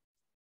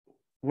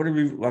are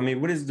we? I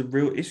mean, what is the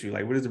real issue?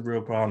 Like, what is the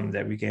real problem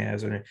that we can't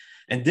have something?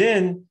 And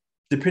then,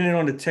 depending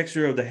on the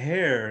texture of the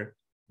hair,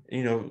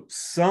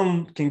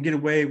 some can get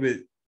away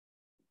with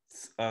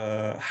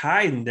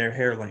hiding their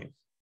hair length.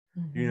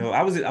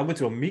 I went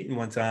to a meeting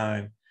one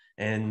time,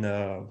 and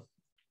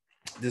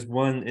this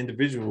one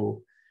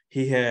individual,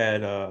 he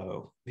had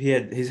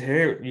his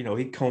hair,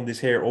 he combed his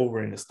hair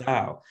over in a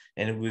style,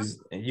 and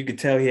you could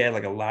tell he had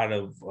like a lot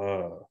of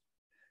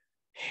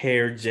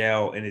hair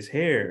gel in his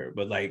hair,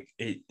 but like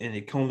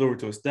it combed over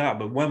to a style.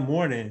 But one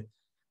morning,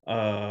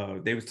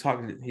 he was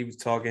talking, it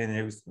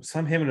was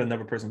him and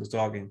another person was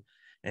talking,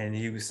 and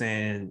he was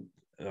saying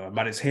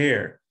about his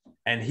hair,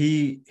 and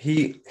he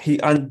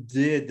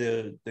undid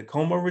the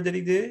comb over that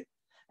he did,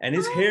 and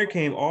his hair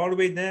came all the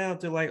way down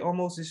to like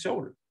almost his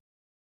shoulder.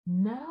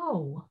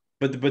 No.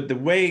 But the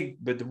way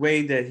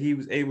that he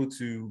was able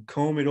to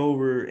comb it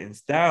over and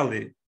style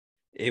it,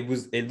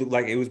 it looked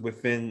like it was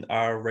within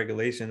our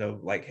regulation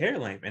of like hair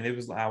length. And I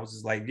was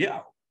just like,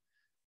 yo,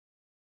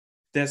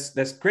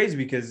 that's crazy,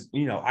 because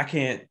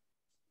I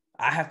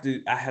have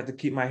to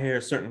keep my hair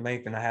a certain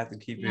length, and I have to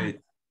keep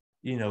it,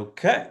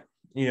 cut.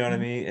 You know what I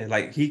mean? And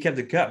like he kept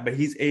it cut, but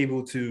he's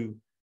able to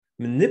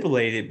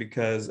manipulate it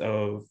because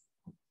of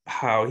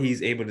how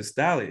he's able to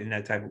style it in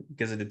that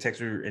because of the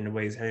texture and the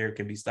way his hair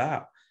can be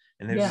styled.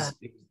 And it was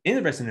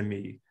interesting to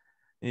me.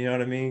 You know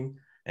what I mean?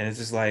 And it's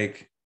just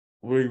like,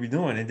 what are we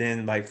doing? And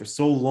then like for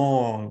so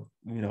long,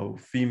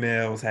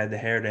 females had the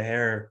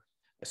hair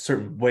a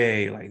certain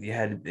way. Like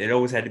it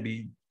always had to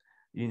be,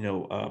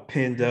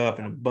 pinned up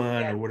in a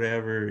bun or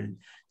whatever. And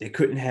they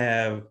couldn't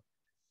have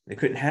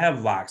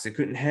locks. They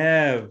couldn't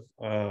have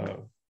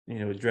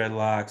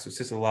dreadlocks or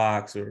scissor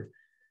locks, or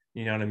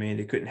you know what I mean?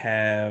 They couldn't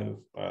have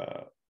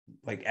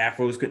like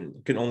afros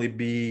could only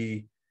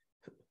be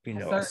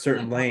a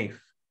certain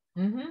length.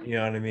 You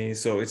know what I mean?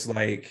 So it's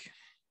like,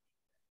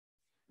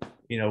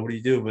 what do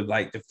you do? But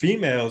like the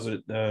females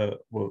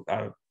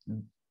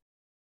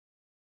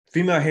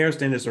female hair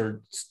standards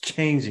are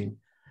changing,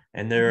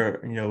 and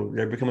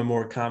they're becoming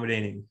more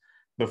accommodating.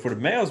 But for the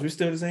males, we're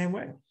still the same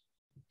way.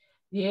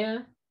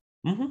 Yeah.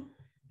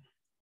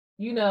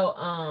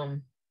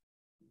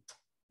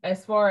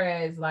 As far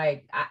as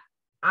like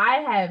I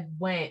have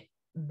went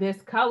this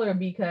color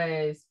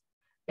because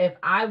if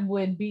I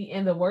would be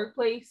in the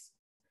workplace,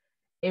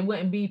 it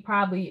wouldn't be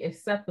probably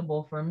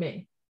acceptable for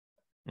me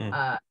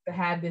to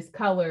have this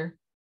color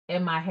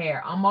in my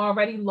hair. I'm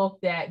already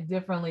looked at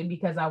differently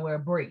because I wear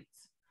braids.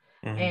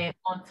 And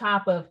on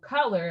top of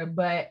color,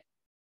 but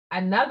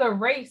another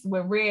race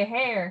with red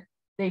hair,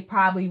 they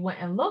probably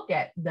wouldn't look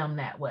at them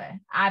that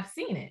way. I've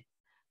seen it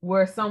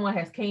where someone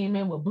has came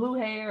in with blue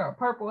hair or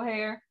purple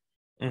hair.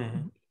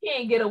 You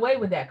can't get away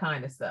with that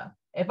kind of stuff.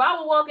 If I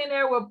would walk in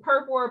there with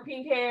purple or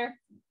pink hair,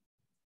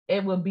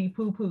 it would be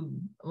poo-poo.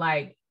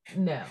 Like,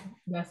 no,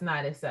 that's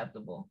not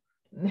acceptable.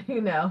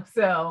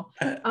 So,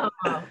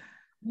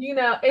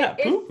 yes,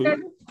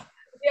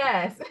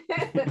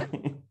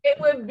 it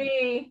would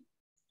be,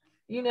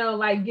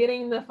 like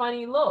getting the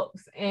funny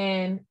looks.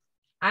 And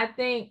I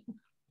think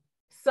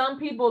some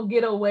people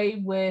get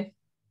away with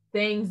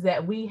things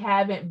that we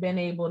haven't been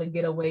able to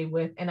get away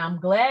with. And I'm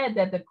glad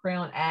that the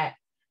Crown Act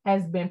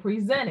has been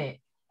presented,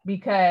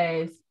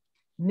 because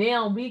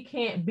now we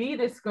can't be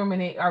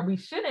discriminated, or we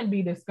shouldn't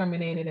be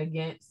discriminated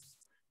against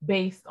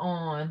based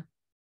on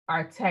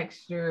our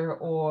texture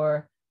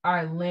or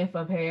our length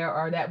of hair,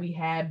 or that we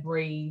have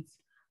braids.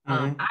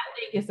 I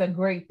think it's a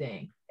great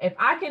thing. If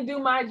I can do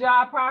my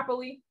job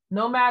properly,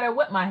 no matter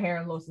what my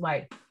hair looks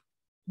like,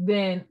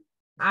 then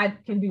I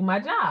can do my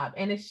job.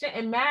 And it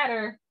shouldn't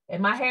matter if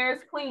my hair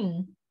is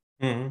clean.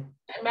 It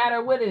doesn't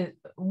matter what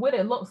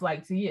it looks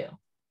like to you.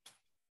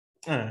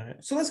 All right.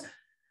 So let's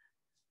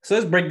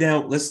break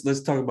down.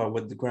 Let's talk about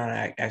what the Crown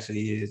Act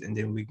actually is, and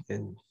then we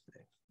can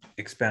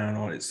expound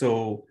on it.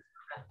 So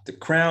the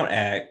Crown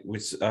Act,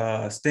 which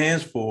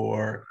stands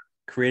for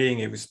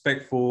Creating a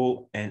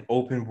Respectful and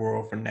Open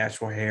World for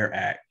Natural Hair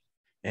Act,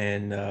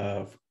 and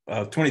of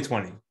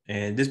 2020.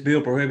 And this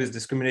bill prohibits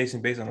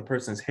discrimination based on a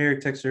person's hair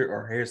texture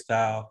or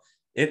hairstyle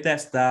if that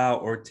style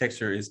or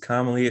texture is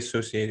commonly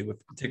associated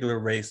with a particular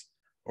race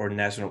or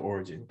national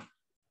origin.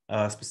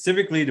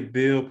 Specifically, the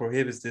bill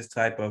prohibits this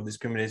type of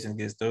discrimination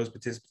against those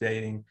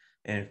participating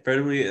in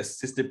federally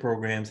assisted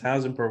programs,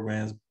 housing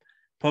programs,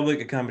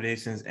 public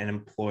accommodations, and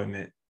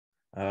employment.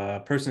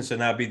 Persons shall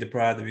not be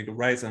deprived of equal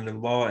rights under the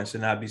law and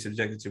shall not be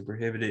subjected to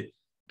prohibited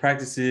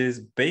practices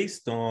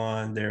based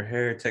on their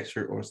hair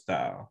texture or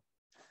style.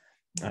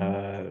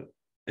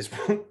 It's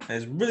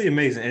really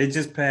amazing, and it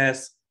just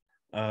passed.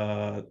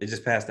 It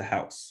just passed the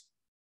House.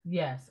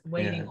 Yes,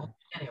 waiting on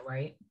the Senate,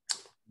 right?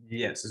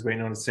 Yes, it's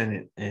waiting on the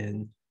Senate,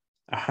 and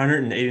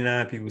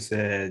 189 people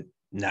said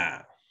nah.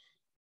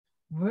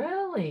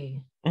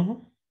 Really?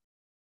 Mm-hmm.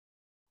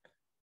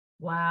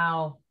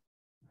 Wow.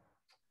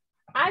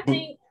 I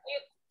think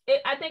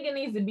it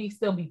needs to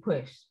still be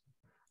pushed.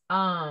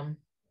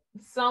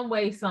 Some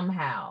way,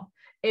 somehow.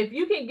 If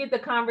you can get the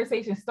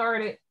conversation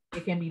started,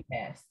 it can be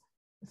passed,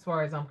 as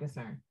far as I'm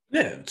concerned.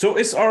 Yeah. So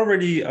it's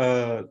already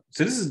so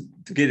this is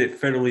to get it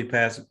federally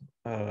passed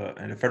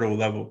at a federal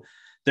level.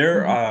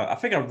 There I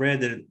think I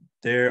read that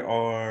there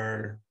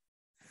are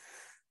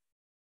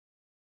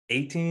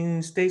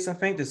 18 states, I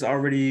think, that's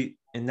already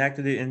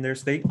enacted it in their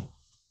state.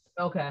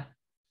 Okay.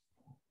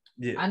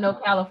 Yeah. I know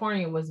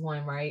California was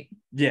one, right?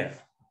 Yeah.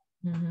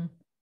 Mm-hmm.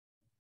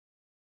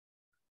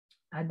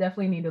 I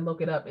definitely need to look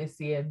it up and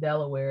see if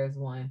Delaware is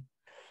one.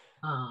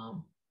 I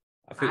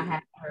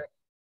have heard.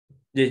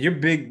 Yeah, you're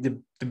big.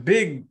 The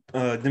big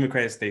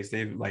Democratic states,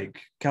 they've like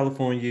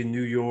California,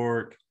 New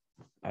York,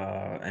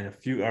 and a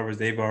few others.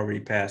 They've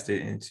already passed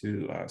it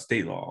into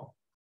state law.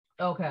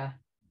 Okay.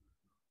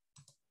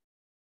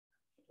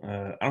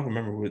 I don't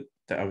remember what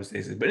the other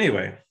states is, but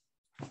anyway.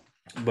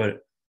 But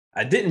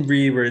I didn't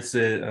read where it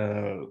said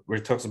where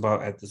it talks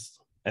about at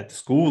the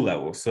school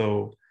level.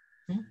 So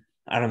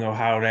I don't know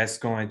how that's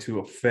going to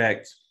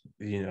affect,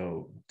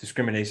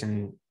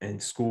 discrimination in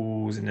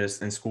schools and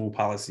this and school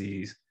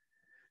policies,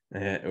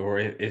 or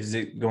is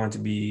it going to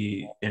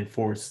be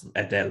enforced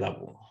at that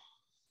level?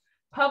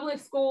 Public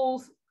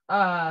schools,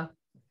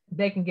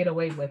 they can get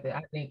away with it,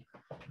 I think.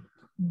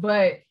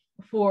 But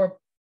for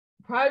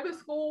private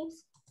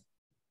schools,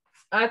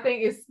 I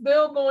think it's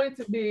still going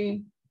to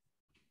be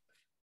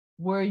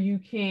where you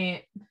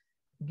can't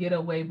get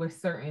away with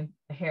certain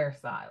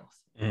hairstyles.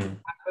 I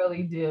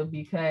really do,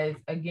 because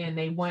again,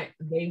 they want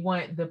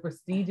the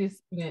prestigious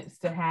students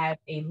to have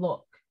a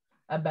look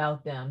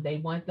about them. They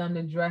want them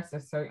to dress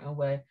a certain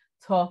way,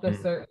 talk a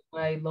certain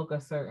way, look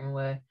a certain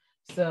way.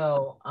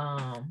 So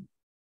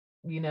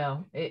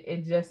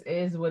it just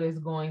is what it's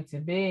going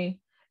to be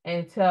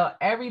until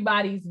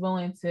everybody's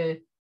willing to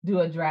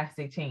do a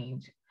drastic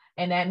change.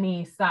 And that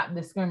means stop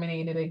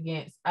discriminating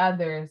against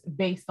others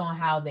based on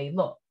how they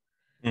look.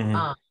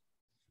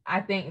 I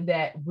think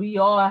that we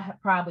all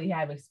probably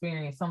have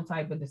experienced some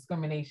type of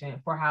discrimination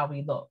for how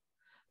we look,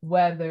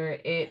 whether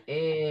it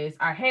is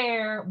our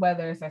hair,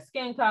 whether it's our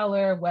skin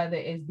color, whether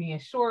it's being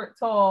short,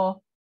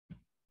 tall.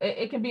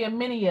 It can be a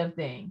many of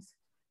things.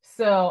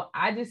 So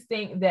I just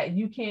think that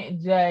you can't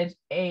judge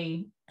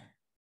a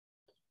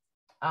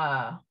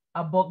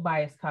book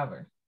by its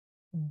cover,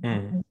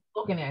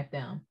 looking at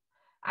them.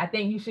 I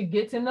think you should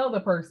get to know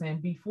the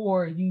person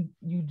before you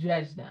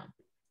judge them.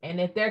 And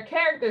if their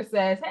character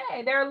says,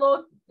 hey, they're a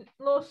little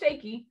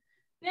shaky,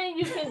 then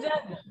you can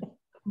judge them.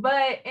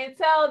 But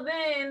until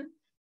then,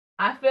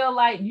 I feel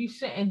like you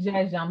shouldn't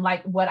judge them,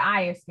 like what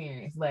I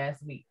experienced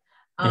last week.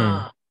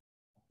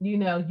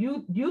 You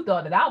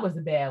thought that I was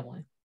a bad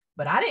one,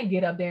 but I didn't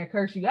get up there and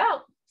curse you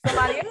out.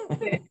 Somebody else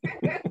did.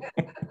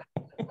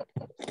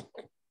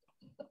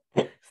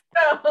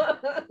 So,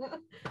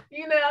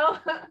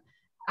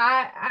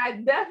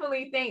 I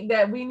definitely think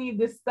that we need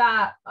to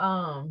stop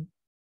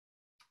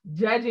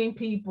judging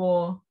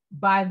people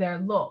by their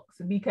looks,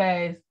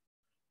 because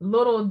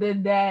little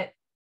did that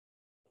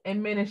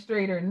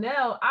administrator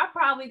know, I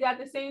probably got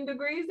the same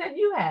degrees that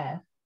you have.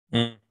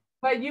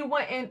 But you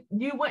wouldn't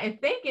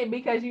think it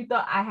because you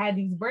thought I had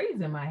these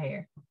braids in my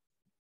hair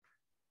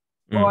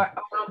or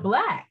I'm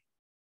black.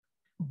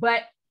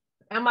 But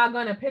am I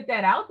going to put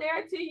that out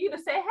there to you to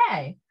say,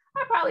 hey,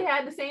 I probably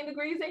had the same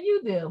degrees that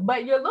you do,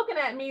 but you're looking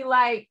at me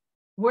like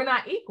we're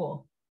not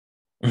equal.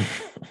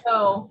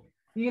 So,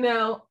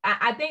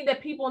 I think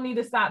that people need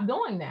to stop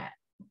doing that.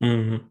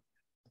 And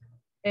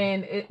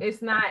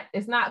it's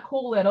not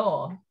cool at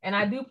all. And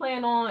I do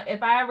plan on,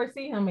 if I ever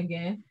see him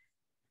again,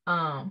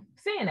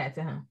 saying that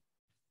to him.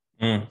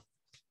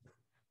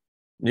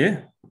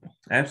 Yeah,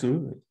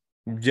 absolutely.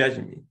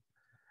 Judging me.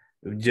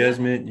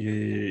 Judgment,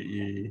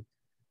 your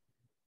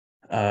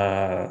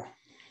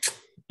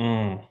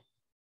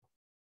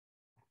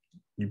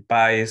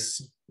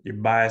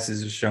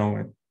biases are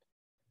showing.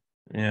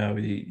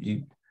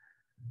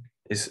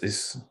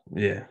 It's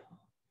yeah.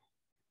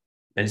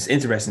 And it's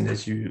interesting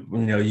that you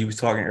was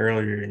talking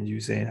earlier and you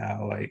were saying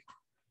how like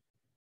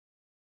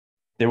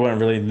they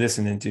weren't really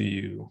listening to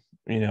you,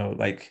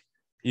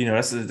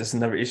 that's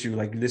another issue.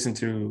 Like, you listen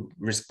to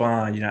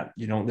respond,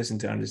 you don't listen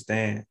to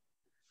understand.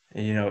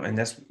 And and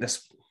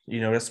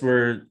that's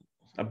where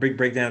a big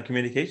breakdown of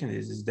communication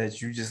is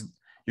that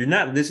you're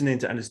not listening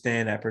to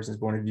understand that person's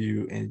point of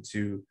view and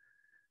to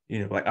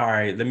like, all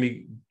right, let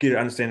me get an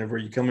understanding of where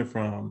you're coming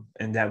from,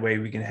 and that way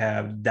we can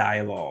have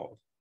dialogue.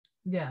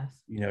 Yes.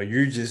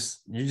 You're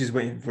just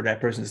waiting for that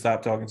person to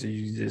stop talking to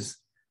you. Just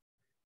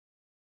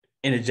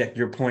interject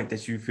your point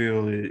that you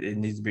feel it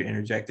needs to be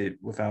interjected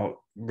without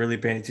really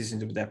paying attention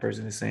to what that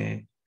person is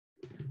saying.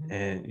 Mm-hmm.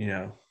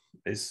 And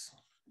it's,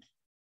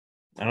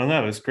 I don't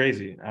know, it's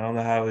crazy. I don't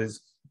know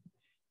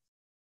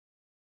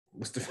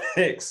what's the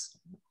fix?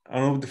 I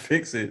don't know what the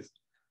fix is.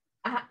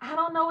 I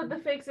don't know what the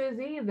fix is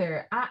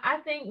either. I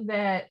think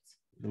that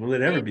will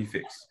it ever be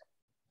fixed?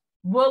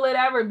 Will it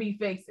ever be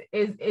fixed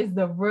is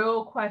the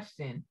real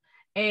question.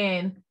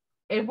 And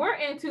if we're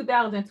in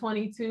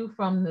 2022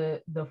 from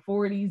the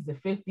 40s, the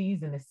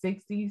 50s, and the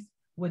 60s,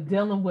 we're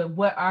dealing with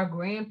what our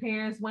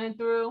grandparents went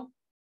through,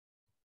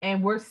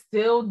 and we're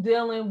still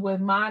dealing with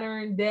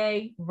modern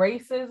day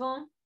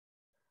racism,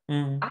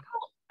 I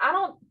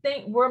don't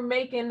think we're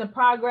making the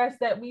progress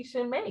that we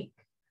should make.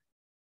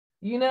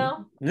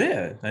 Yeah,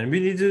 and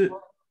we need to.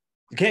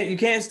 You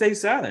can't stay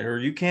silent, or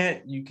you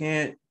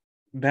can't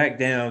back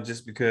down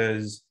just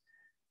because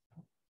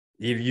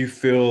if you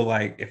feel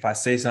like if I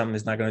say something,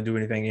 it's not going to do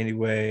anything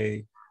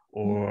anyway,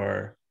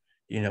 or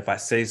if I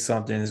say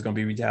something, it's going to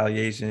be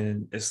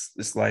retaliation.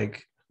 It's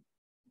like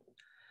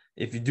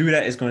if you do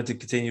that, it's going to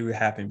continue to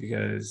happen,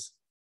 because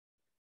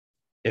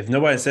if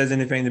nobody says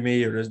anything to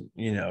me, or there's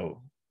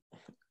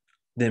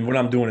then what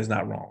I'm doing is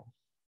not wrong.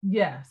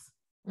 Yes.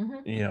 I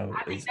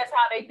think that's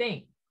how they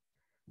think.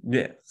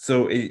 Yeah.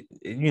 So if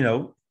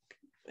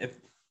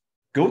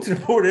go to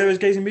the board of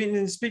education meeting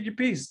and speak your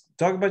piece,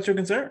 talk about your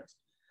concerns.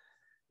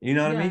 You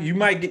know what I mean? You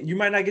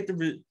might not get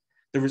the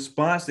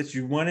response that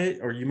you wanted,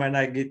 or you might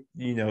not get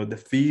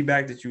the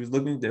feedback that you was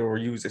looking or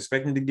you was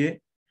expecting to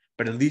get,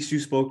 but at least you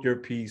spoke your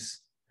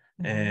piece,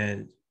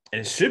 and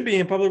it should be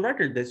in public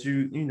record that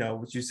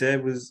what you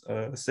said was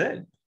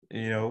said,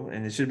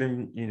 and it should have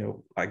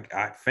been like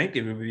I think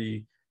it would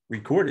be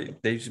recorded.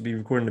 They should be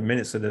recording the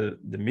minutes of the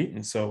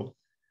meeting. So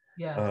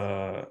you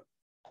know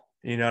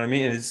what I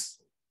mean? And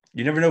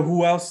you never know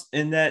who else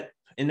in that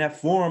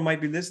forum might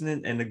be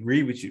listening and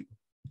agree with you.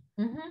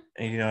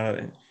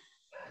 And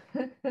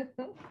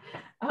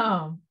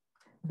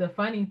the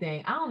funny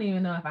thing, I don't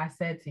even know if I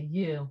said to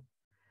you,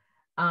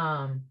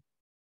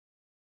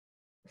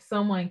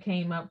 someone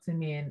came up to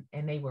me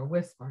and they were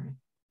whispering,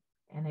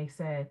 and they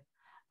said,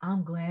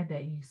 "I'm glad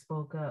that you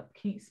spoke up.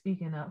 Keep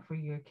speaking up for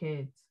your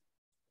kids."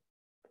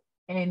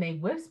 And they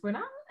whispered, and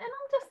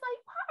I'm just like,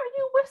 "Why are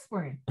you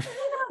whispering?"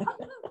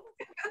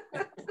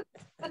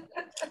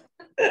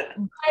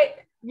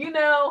 But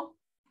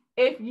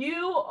if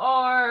you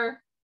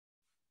are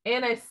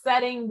in a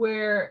setting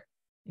where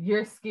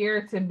you're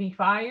scared to be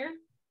fired,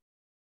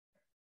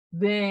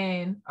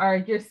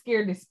 or you're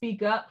scared to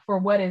speak up for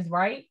what is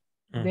right,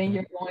 then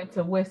you're going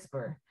to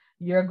whisper.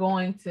 You're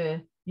going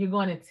to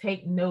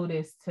take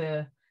notice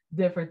to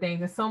different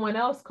things. And someone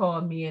else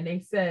called me and they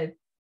said,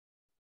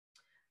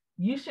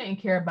 "You shouldn't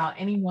care about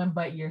anyone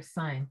but your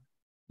son.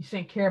 You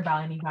shouldn't care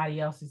about anybody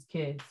else's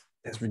kids."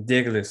 That's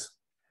ridiculous.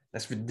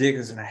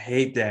 And I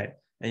hate that.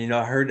 And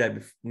I heard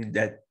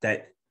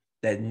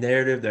that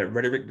narrative, that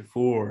rhetoric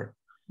before,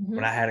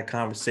 when I had a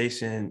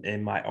conversation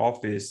in my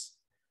office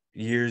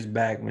years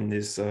back when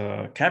this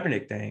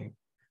Kaepernick thing,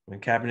 when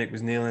Kaepernick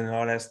was kneeling and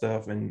all that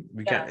stuff, and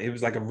it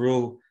was like a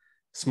real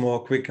small,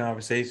 quick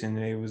conversation,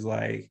 and it was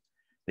like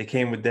they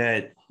came with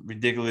that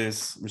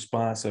ridiculous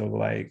response of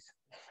like,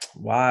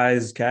 why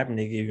is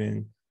Kaepernick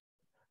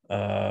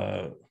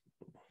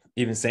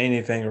even saying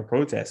anything or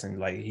protesting?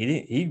 Like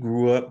he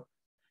grew up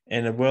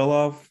in a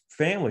well-off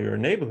family or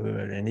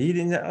neighborhood, and he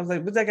didn't. I was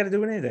like, what's that got to do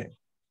with anything?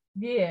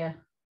 Yeah.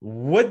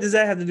 What does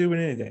that have to do with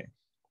anything?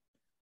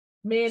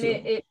 Man,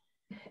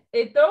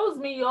 it throws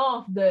me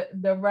off,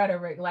 the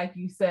rhetoric, like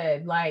you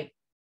said. Like,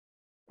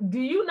 do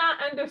you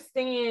not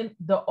understand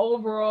the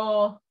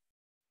overall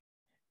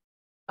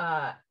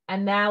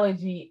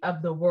analogy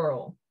of the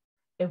world?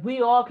 If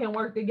we all can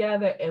work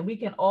together and we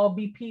can all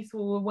be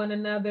peaceful with one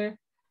another,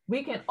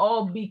 we can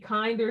all be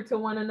kinder to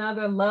one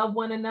another, love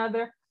one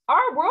another,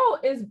 our world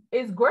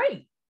is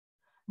great.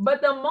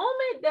 But the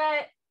moment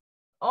that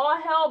all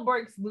hell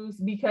breaks loose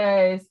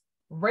because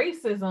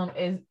racism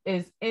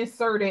is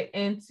inserted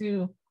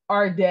into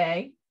our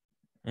day,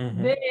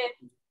 then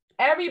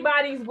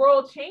everybody's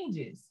world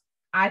changes,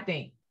 I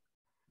think.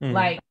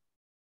 Like,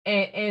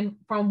 and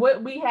from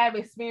what we have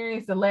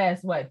experienced the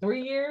last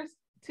 3 years,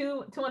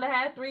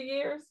 2.5, 3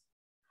 years,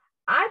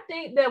 I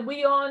think that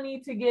we all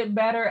need to get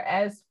better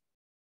as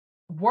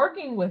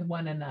working with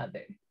one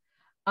another.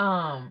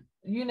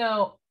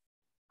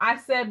 I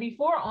said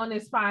before on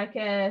this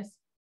podcast,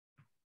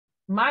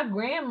 my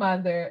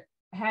grandmother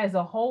has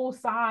a whole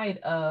side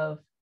of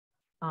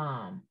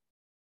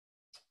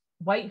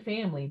white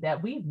family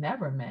that we've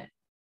never met,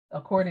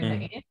 according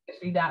to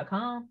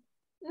Ancestry.com.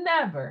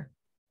 Never.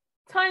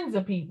 Tons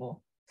of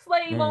people,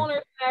 slave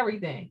owners and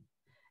everything.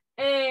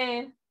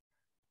 And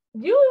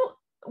you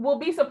will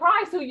be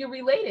surprised who you're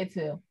related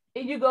to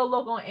if you go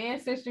look on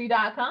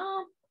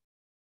Ancestry.com.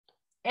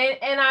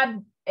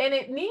 And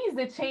it needs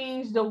to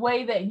change the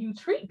way that you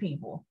treat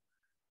people.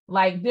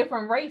 like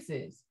different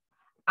races.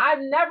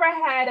 I've never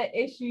had an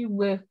issue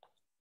with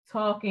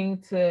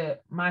talking to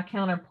my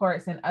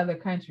counterparts in other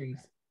countries.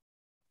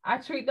 I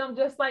treat them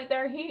just like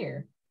they're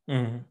here,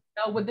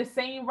 with the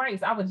same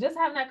rights. I was just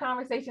having that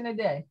conversation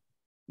today.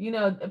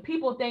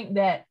 People think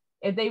that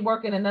if they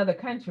work in another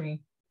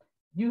country,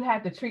 you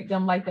have to treat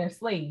them like they're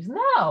slaves.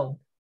 No,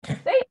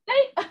 they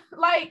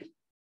like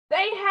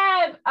they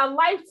have a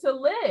life to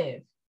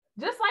live,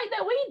 just like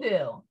that we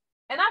do.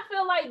 And I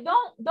feel like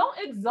don't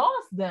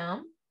exhaust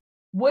them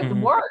with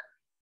work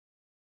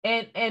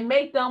and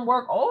make them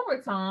work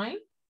overtime.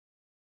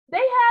 They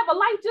have a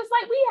life just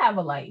like we have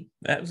a life.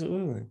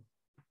 Absolutely.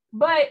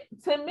 But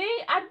to me,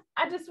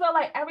 I just feel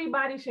like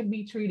everybody should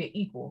be treated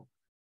equal.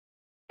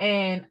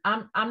 And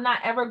I'm not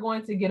ever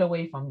going to get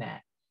away from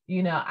that.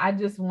 I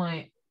just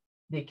want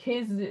the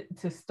kids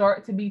to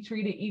start to be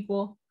treated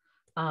equal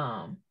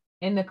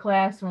in the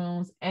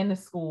classrooms and the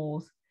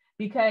schools,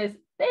 because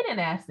they didn't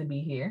ask to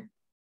be here.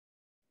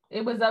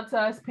 It was up to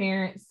us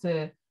parents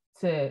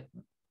to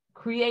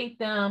create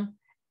them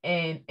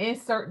and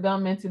insert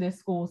them into the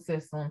school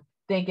system,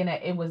 thinking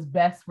that it was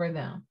best for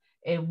them.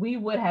 If we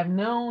would have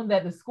known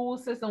that the school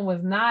system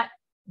was not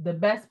the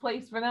best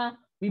place for them,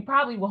 we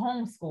probably would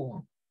homeschool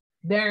them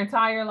their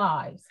entire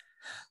lives.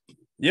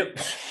 Yep.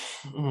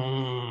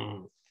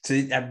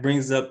 See, that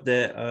brings up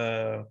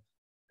that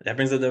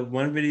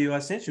one video I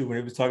sent you when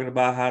it was talking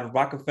about how the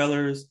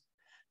Rockefellers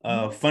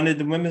funded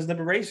the women's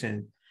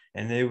liberation,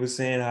 and they were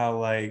saying how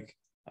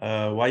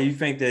why you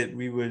think that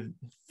we would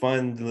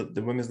fund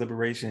the women's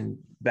liberation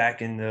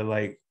back in the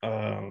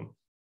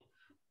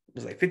it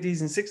was 50s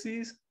and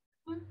 60s.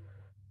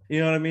 You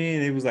know what I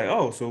mean? It was like,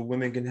 oh, so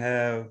women can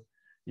have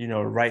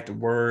right to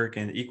work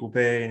and equal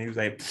pay, and he was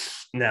like,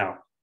 no,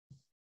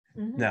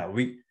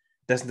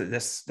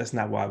 that's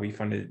not why we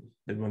funded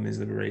the women's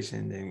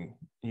liberation and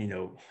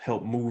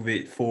help move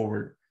it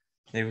forward.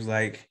 It was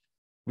like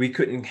we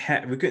couldn't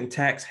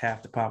tax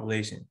half the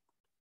population,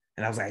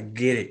 and I was like, I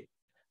get it.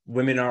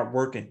 Women aren't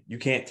working. You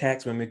can't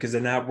tax women because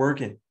they're not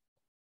working.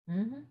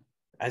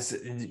 I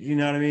said, you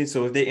know what I mean?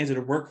 So if they enter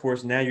the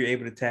workforce, now you're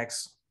able to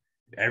tax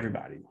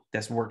everybody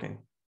that's working.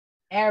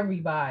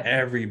 Everybody.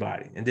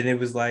 And then it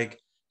was like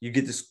you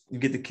get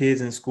the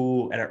kids in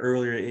school at an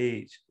earlier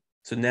age.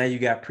 So now you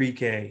got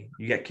pre-K,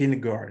 you got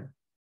kindergarten,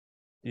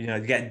 you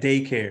got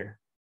daycare.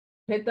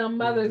 Hit them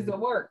mothers to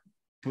work.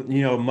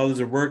 Mothers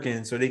are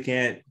working, so they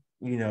can't,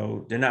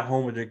 they're not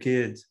home with their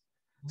kids.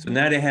 So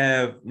now they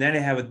have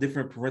a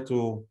different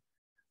parental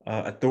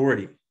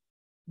authority.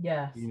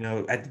 Yes.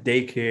 At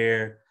the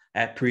daycare,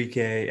 at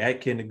pre-K,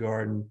 at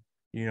kindergarten.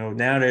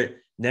 Now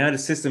the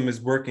system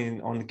is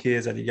working on the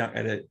kids at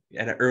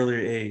an earlier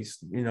age.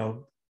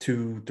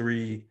 2,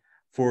 3,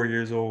 4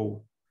 years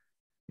old.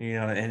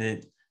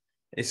 And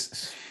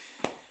it's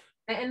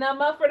and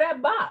I'm up for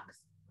that box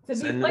to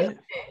be placed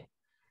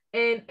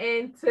in,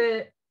 and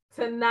to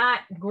not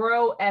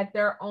grow at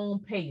their own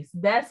pace.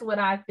 That's what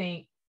I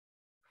think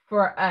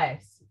for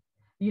us.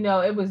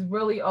 It was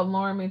really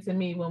alarming to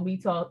me when we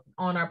talked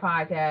on our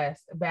podcast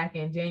back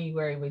in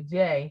January with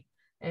Jay,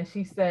 and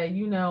she said,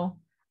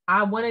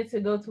 I wanted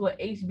to go to a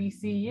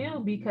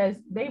HBCU because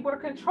they were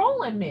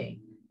controlling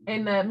me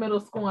in the middle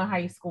school and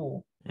high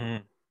school.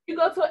 You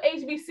go to a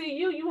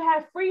HBCU, you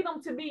have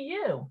freedom to be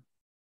you.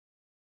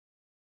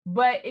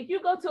 But if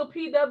you go to a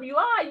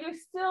PWI, you're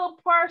still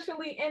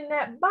partially in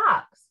that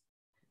box,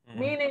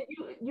 meaning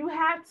you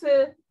have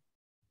to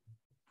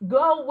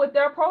go with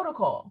their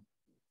protocol.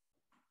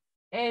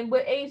 And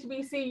with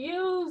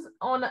HBCUs,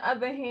 on the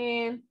other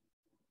hand,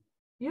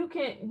 you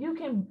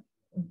can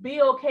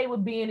be okay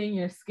with being in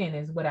your skin,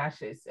 is what I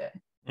should say.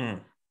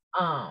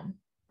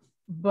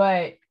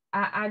 But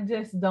I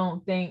just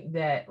don't think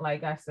that,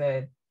 like I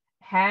said,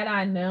 had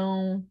I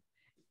known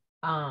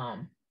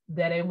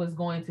that it was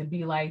going to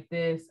be like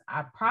this,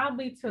 I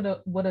probably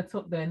would have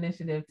took the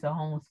initiative to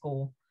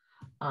homeschool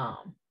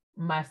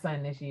my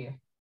son this year.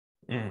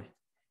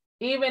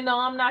 Even though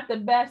I'm not the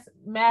best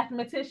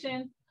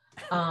mathematician,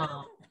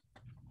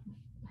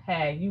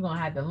 hey, you're gonna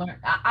have to learn.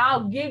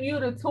 I'll give you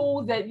the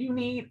tools that you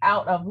need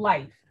out of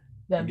life.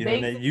 Get on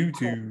that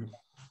YouTube.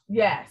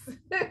 Yes.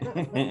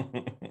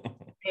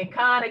 And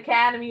Khan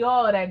Academy,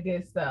 all of that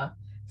good stuff.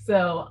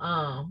 So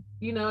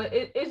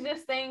it's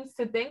just things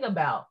to think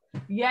about.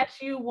 Yes,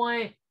 you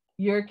want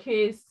your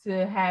kids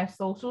to have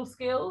social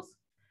skills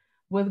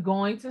with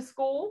going to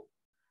school,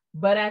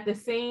 but at the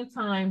same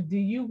time, do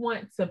you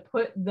want to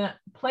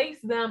place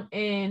them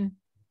in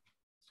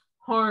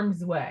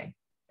harm's way,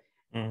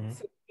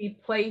 to be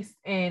placed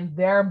in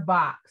their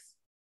box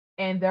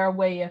and their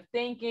way of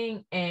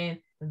thinking and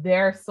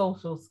their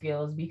social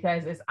skills?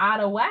 Because it's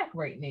out of whack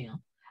right now.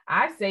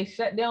 I say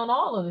shut down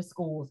all of the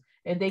schools.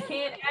 If they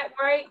can't act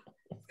right,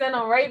 send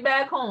them right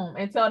back home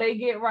until they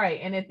get right.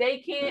 And if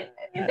they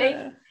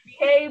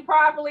behave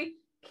properly,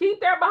 keep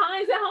their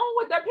behinds at home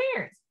with their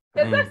parents,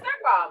 because that's their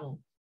problem.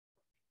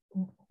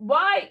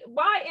 Why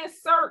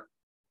insert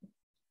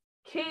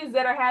kids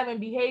that are having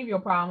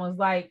behavioral problems,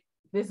 like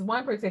this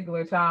one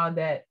particular child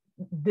that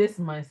this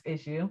month's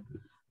issue?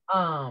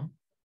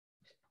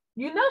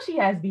 You know she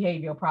has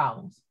behavioral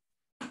problems.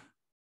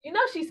 You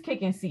know she's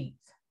kicking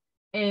seats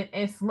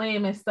and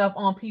slamming stuff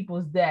on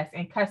people's desks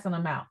and cussing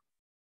them out.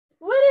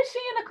 What is she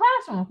in the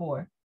classroom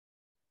for?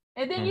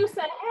 And then you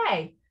say,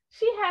 hey,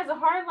 she has a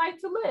hard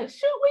life to live.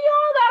 Shoot, we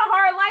all got a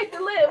hard life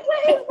to live.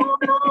 What is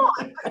going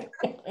on?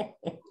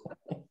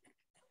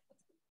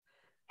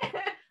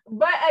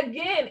 But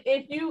again,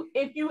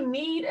 if you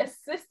need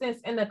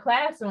assistance in the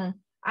classroom,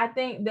 I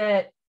think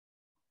that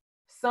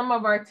some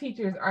of our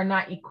teachers are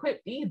not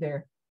equipped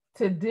either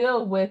to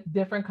deal with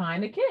different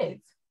kind of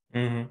kids.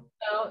 So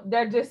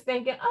they're just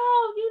thinking,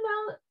 oh,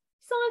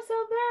 so and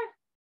so,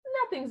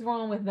 nothing's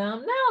wrong with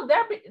them. No, they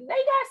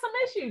got some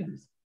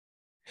issues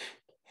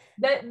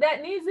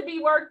that needs to be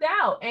worked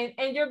out,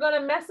 and you're gonna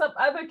mess up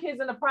other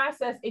kids in the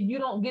process if you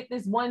don't get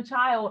this one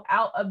child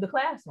out of the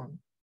classroom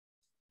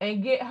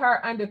and get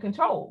her under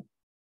control.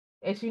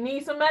 If she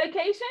needs some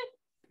medication,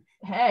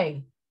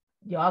 hey,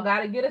 y'all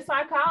got to get a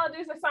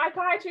psychologist, a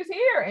psychiatrist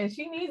here, and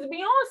she needs to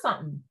be on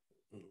something.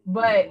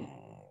 But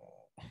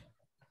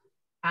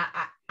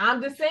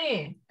I'm just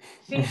saying,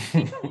 she's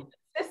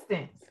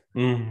assistants.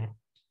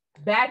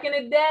 Back in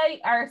the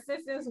day, our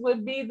assistants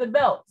would be the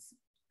belts.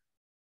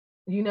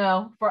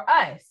 For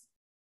us,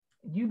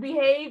 you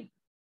behaved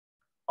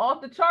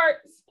off the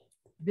charts,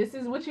 this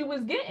is what you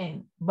was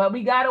getting. But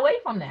we got away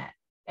from that.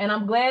 And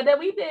I'm glad that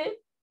we did.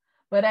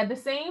 But at the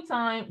same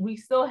time, we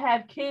still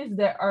have kids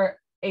that are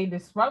a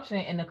disruption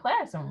in the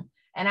classroom.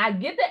 And I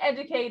get the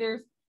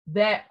educators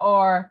that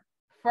are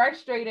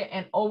frustrated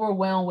and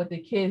overwhelmed with the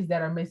kids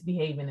that are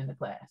misbehaving in the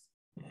class.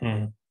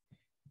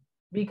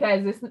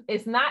 Because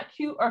it's not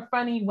cute or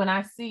funny when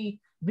I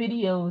see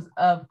videos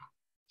of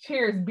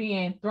chairs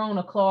being thrown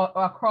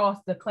across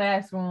the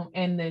classroom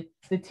and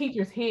the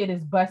teacher's head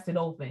is busted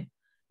open.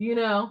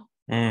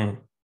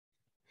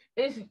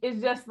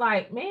 It's just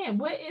like, man,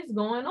 what is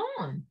going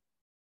on?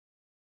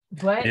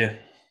 But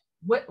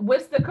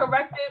what's the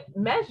corrective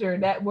measure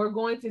that we're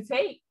going to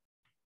take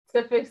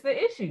to fix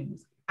the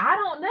issues? I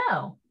don't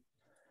know.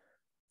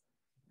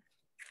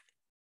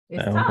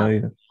 It's tough.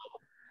 I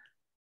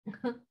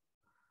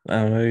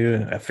don't know.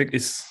 Yeah, I think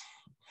it's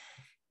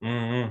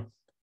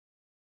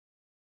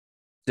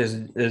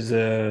there's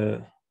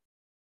a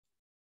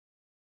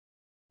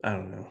I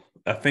don't know.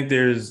 I think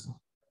it's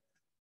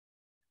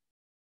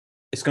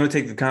going to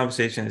take the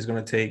conversation. It's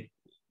going to take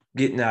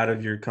getting out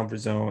of your comfort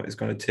zone. It's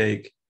going to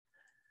take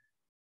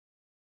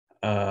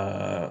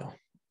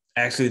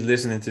actually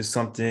listening to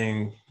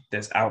something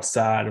that's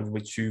outside of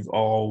what you've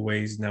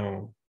always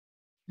known.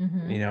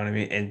 You know what I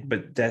mean?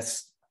 But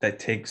that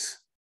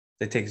takes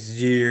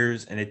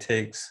years, and it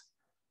takes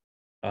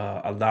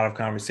a lot of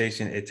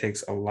conversation. It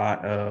takes a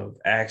lot of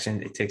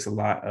action. It takes a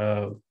lot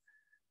of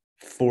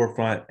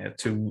forefront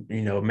to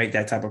make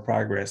that type of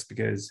progress,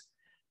 because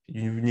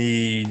you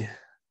need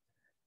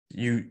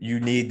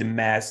the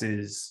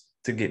masses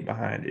to get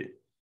behind it.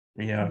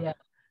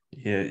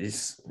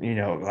 It's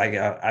like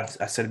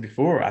I said it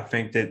before. I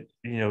think that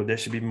there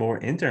should be more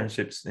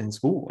internships in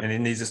school, and it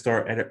needs to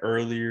start at an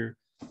earlier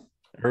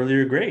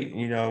grade.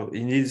 You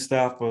need to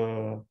stop.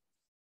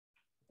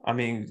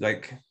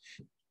 Like,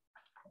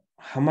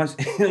 how much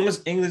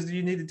English do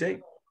you need to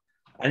take?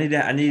 I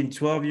need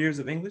 12 years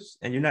of English,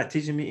 and you're not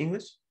teaching me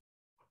English.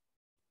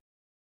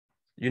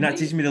 You're not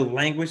teaching me the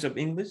language of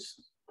English.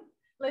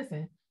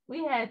 Listen,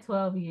 we had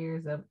 12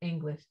 years of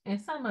English,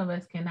 and some of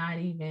us cannot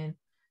even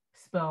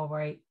spell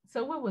right.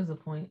 So what was the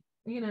point?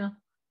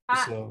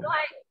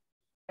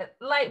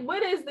 Like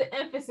what is the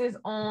emphasis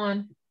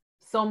on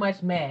so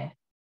much math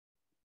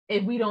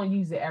if we don't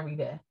use it every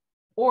day,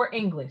 or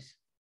English?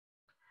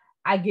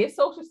 I get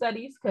social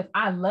studies because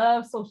I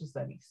love social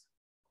studies.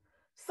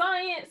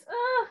 Science,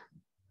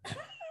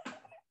 okay.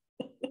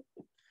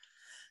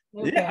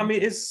 Yeah, I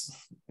mean, it's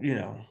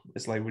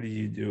like, what do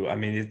you do? I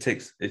mean,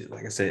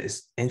 like I said,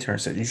 it's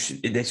internship.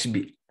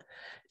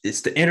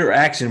 It's the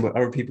interaction with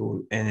other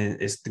people, and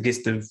it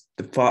gets the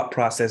thought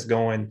process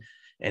going,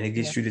 and it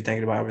gets you to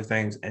thinking about other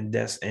things,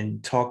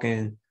 and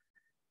talking,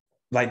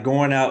 like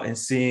going out and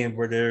seeing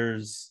where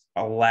there's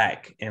a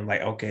lack, and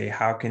like, okay,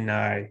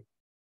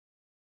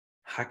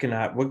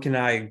 what can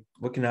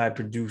I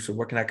produce, or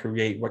what can I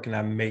create, what can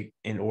I make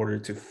in order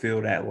to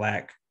fill that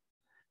lack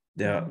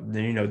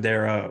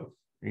thereof.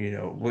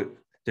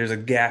 There's a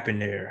gap in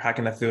there. How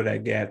can I fill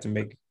that gap to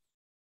make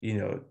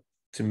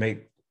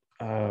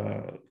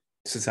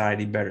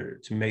society better,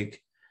 to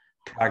make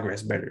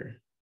progress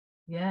better?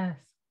 Yes.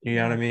 You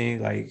know what I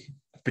mean? Like,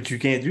 but you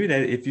can't do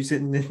that if you're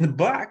sitting in the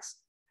box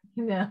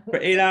for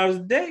 8 hours a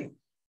day,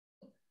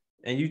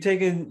 and you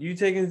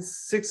taking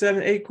 6,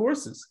 7, 8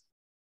 courses.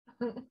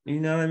 You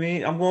know what I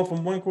mean? I'm going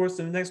from one course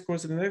to the next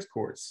course to the next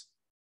course.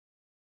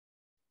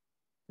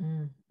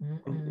 You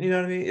know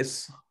what I mean?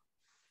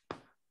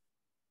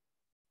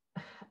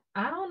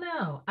 I don't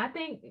know. I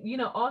think,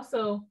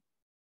 also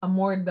a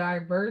more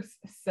diverse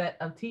set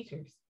of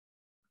teachers.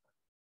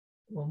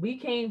 When we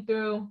came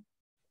through,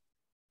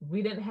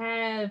 we didn't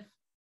have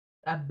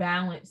a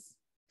balanced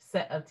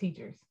set of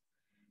teachers.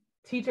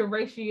 Teacher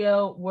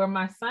ratio where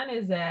my son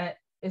is at,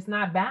 it's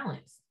not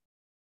balanced.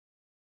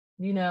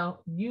 you know,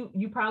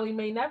 you probably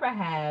may never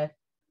have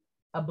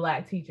a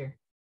Black teacher.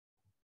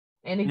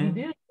 And if you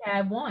do, you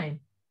have one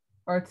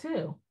or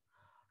two.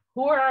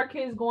 Who are our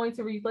kids going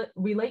to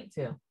relate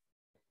to?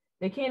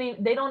 They can't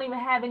even, they don't even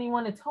have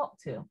anyone to talk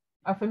to,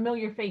 a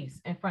familiar face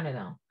in front of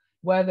them,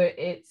 whether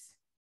it's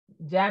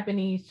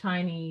Japanese,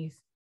 Chinese,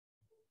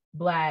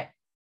 Black,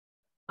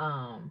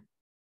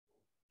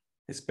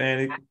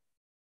 Hispanic.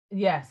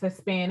 Yes,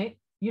 Hispanic.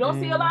 You don't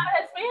see a lot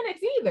of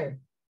Hispanics either.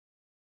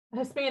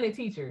 Hispanic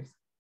teachers.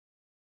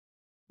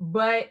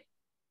 But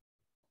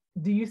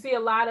do you see a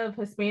lot of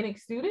Hispanic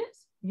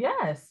students?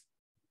 Yes.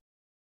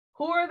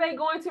 Who are they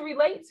going to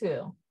relate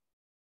to?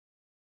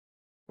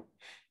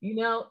 You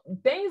know,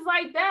 things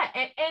like that.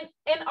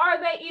 And are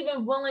they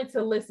even willing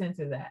to listen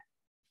to that?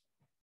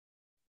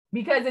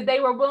 Because if they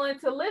were willing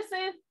to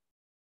listen,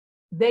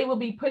 they will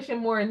be pushing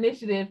more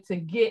initiative to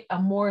get a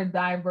more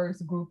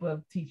diverse group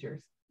of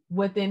teachers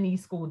within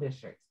these school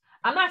districts.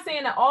 I'm not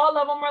saying that all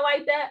of them are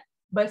like that,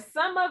 but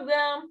some of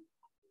them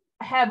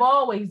have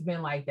always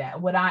been like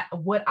that. What I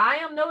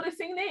am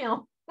noticing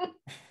now,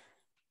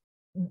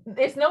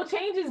 it's no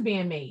changes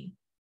being made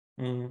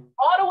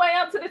all the way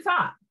up to the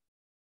top.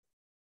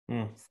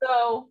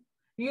 So,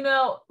 you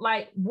know,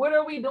 like, what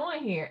are we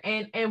doing here?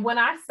 And when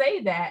I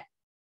say that,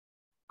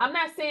 I'm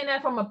not saying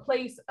that from a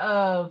place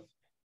of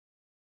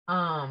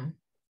downing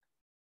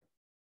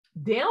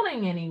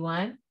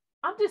anyone.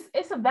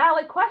 It's a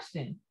valid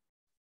question.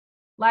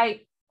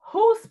 Like,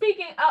 who's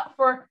speaking up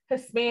for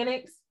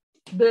Hispanics,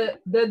 the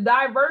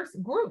diverse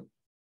group?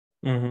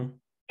 And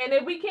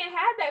if we can't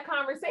have that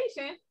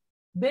conversation,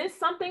 then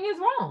something is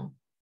wrong.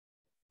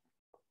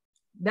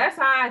 That's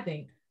how I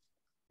think.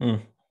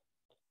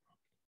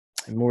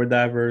 More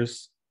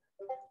diverse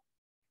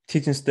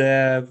teaching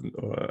staff,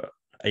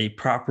 a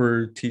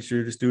proper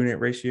teacher to student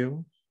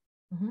ratio.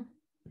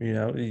 You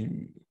know,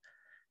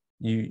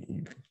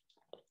 you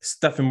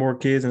stuffing more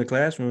kids in the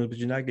classrooms, but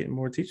you're not getting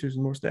more teachers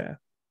and more staff.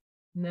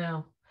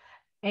 No.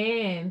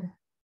 And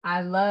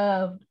I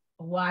loved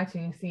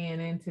watching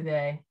CNN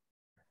today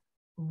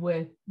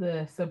with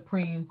the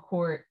Supreme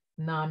Court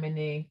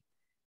nominee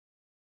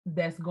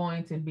that's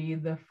going to be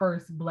the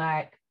first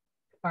Black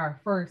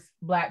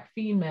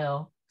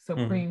female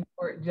Supreme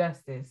Court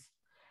justice.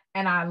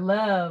 And I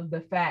love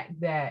the fact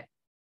that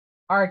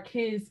our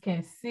kids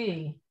can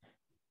see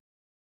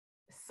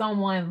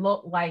someone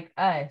look like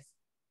us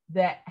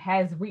that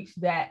has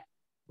reached that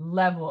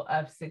level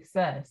of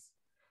success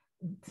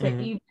to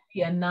even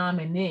be a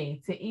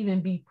nominee, to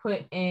even be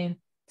put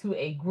into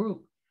a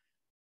group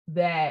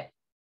that,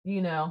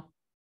 you know,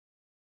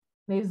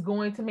 is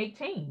going to make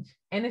change,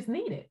 and it's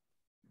needed.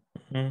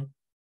 It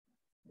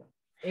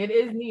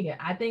is needed.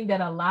 I think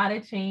that a lot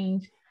of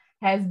change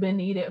has been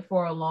needed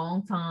for a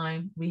long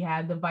time. We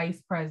have the vice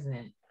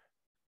president.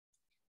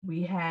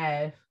 We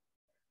have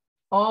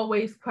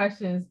always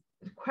questioned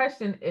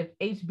if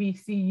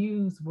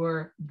HBCUs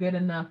were good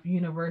enough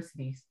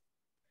universities,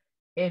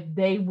 if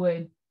they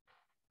would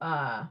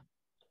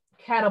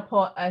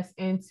catapult us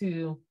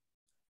into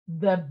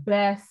the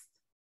best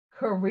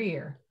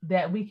career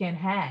that we can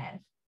have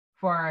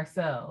for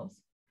ourselves.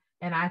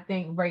 And I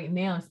think right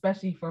now,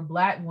 especially for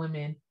Black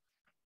women,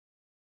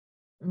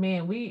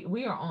 man,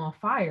 we are on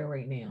fire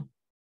right now.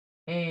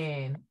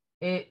 And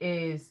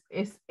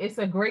it's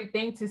a great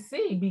thing to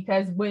see,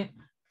 because when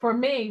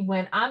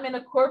I'm in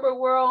a corporate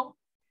world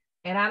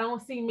and I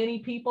don't see many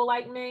people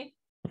like me,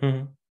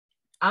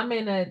 I'm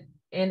in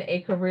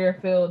a career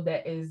field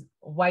that is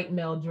white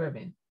male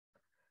driven.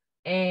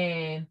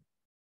 And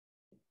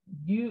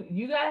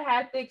you gotta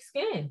have thick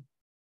skin,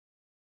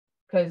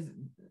 because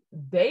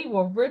they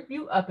will rip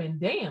you up and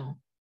down,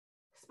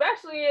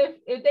 especially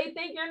if they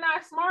think you're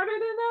not smarter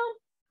than them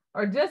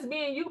or just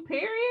being you,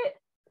 period.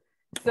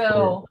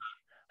 So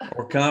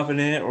or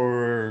confident,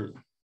 or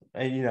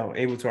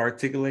able to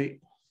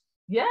articulate.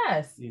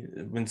 Yes.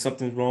 When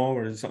something's wrong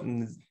or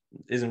something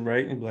isn't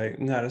right, and be like,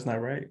 no, that's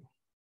not right.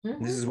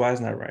 This is why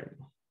it's not right.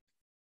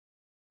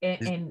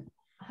 And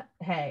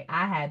hey,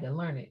 I had to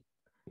learn it.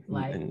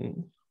 Like,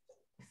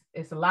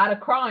 it's a lot of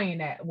crying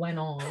that went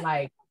on,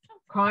 like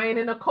crying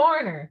in a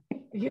corner,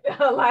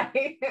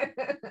 like,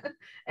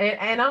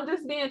 and I'm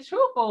just being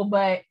truthful,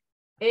 but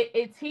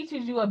it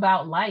teaches you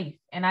about life.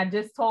 And I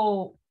just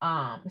told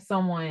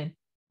someone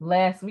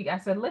last week, I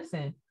said,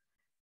 listen,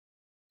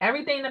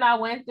 everything that I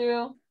went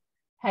through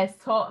has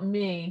taught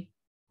me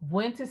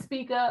when to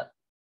speak up,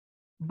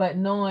 but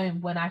knowing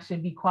when I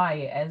should be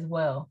quiet as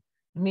well.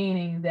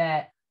 Meaning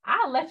that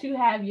I'll let you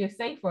have your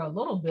say for a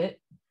little bit.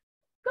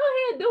 Go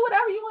ahead, do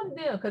whatever you want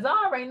to do, because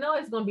I already know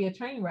it's going to be a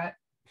train wreck,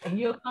 and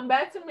you'll come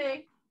back to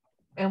me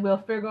and we'll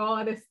figure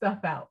all this stuff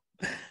out.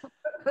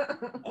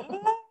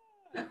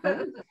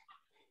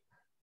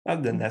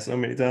 I've done that so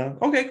many times.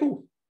 Okay,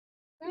 cool.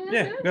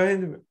 Yeah, go ahead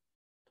and do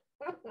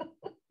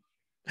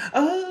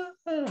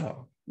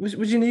it.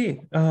 What you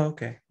need? Oh,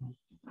 okay.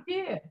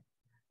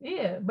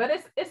 Yeah, but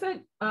it's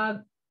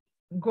a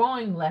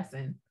growing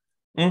lesson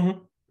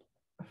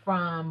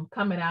from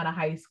coming out of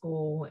high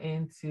school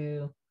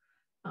into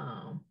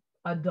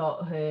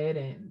adulthood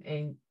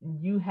and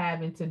you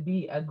having to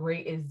be a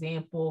great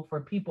example for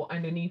people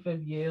underneath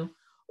of you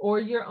or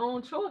your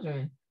own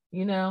children,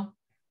 you know.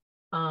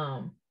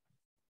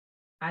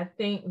 I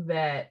think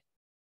that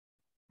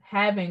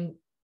having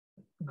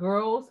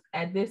girls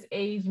at this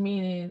age,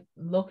 meaning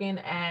looking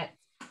at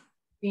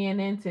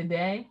CNN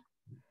today,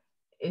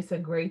 it's a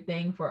great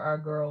thing for our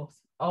girls,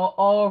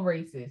 all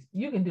races.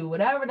 You can do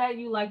whatever that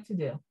you like to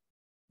do.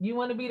 You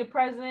want to be the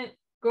president,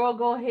 girl,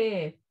 go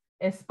ahead.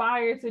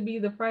 Aspire to be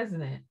the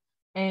president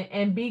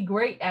and be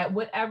great at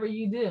whatever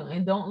you do.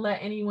 And don't let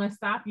anyone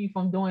stop you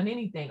from doing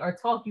anything or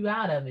talk you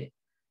out of it.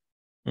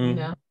 You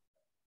know?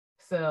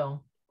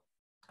 So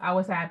I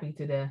was happy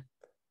today.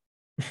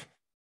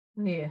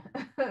 Yeah.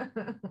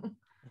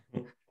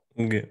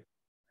 Good.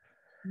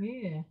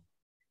 Yeah.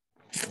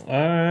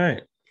 All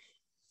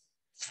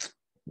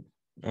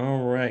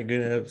right.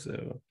 Good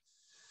episode.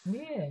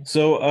 Yeah.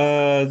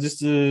 So just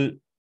to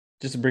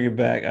bring it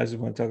back, I just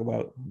want to talk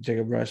about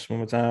Jacob Rush one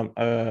more time.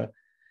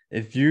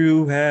 If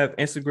you have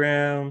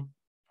Instagram,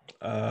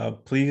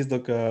 please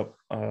look up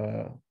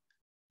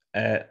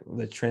at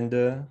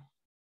Latrenda.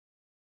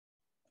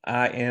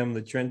 I am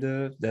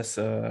Latrenda. That's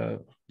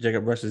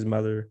Jacob Rush's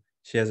mother.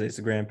 She has an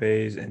Instagram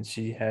page and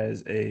she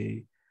has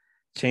a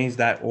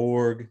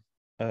change.org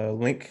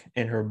link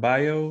in her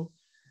bio.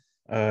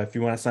 If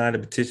you want to sign the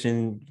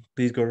petition,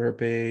 please go to her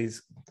page,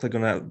 click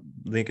on that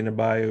link in the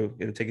bio.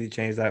 It'll take you to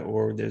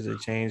change.org. There's a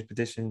change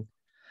petition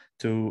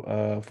to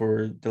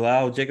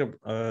allow Jacob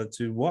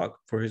to walk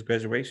for his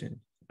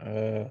graduation.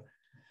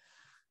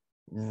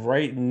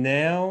 Right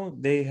now,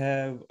 they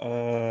have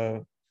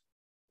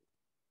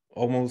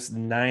almost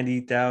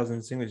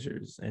 90,000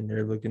 signatures, and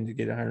they're looking to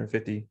get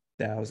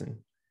 150,000.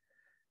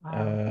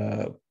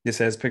 Wow. This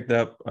has picked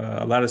up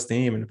a lot of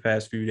steam in the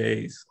past few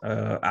days.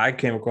 I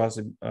came across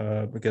it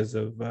because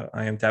of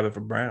I Am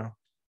Tabitha Brown.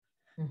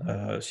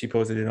 Mm-hmm. She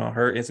posted it on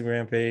her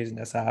Instagram page, and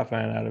that's how I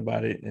found out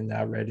about it. And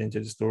I read into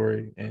the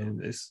story,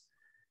 and it's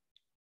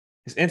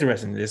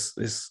interesting.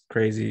 It's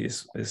crazy.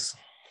 It's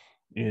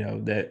you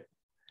know that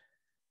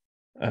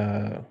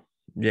that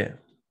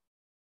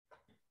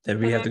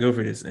we have to go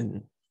for this.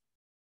 And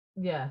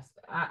yes,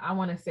 I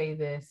want to say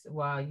this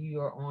while you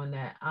are on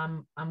that.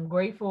 I'm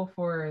grateful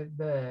for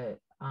the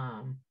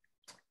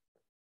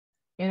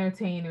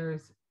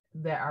entertainers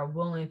that are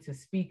willing to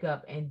speak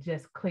up and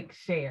just click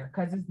share,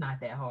 because it's not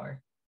that hard.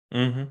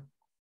 Mm-hmm.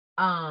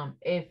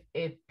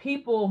 If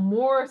people,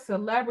 more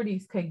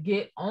celebrities could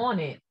get on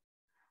it,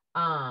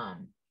 I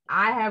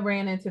have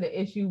ran into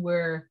the issue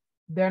where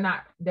they're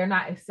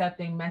not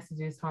accepting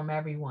messages from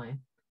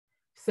everyone.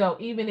 So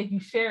even if you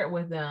share it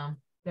with them,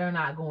 they're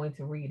not going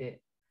to read it.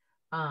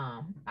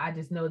 I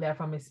just know that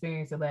from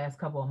experience the last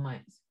couple of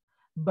months.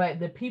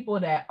 But the people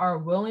that are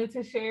willing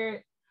to share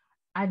it,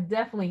 I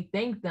definitely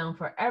thank them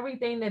for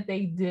everything that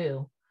they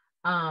do,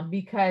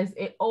 because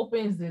it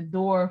opens the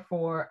door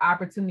for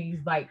opportunities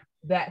like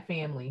that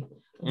family,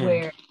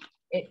 where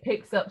it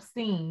picks up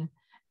steam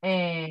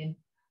and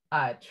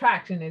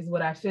traction is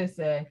what I should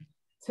say,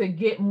 to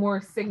get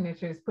more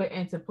signatures put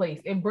into place.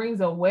 It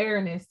brings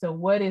awareness to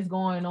what is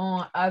going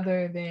on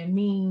other than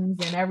memes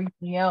and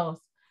everything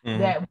else.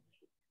 That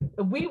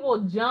we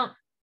will jump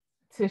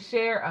to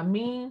share a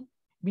meme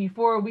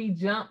before we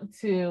jump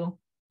to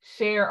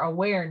share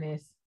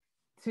awareness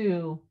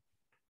to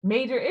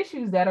major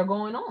issues that are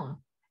going on.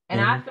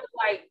 And I feel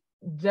like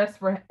just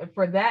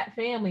for that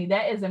family,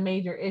 that is a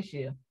major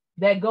issue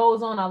that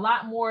goes on a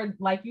lot more,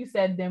 like you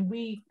said, than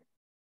we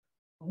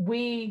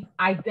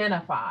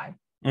identify.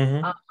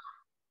 I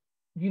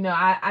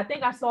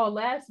think I saw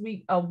last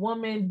week a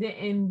woman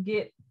didn't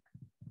get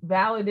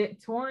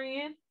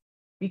valedictorian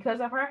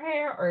because of her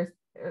hair or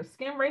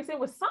skin race. It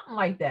was something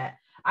like that.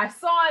 I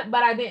saw it,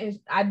 but I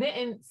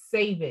didn't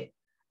save it,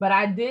 but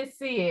I did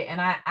see it,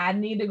 and I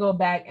need to go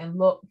back and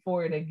look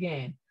for it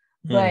again.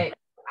 But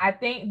I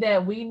think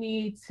that we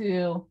need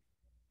to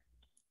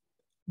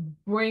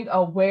bring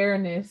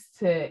awareness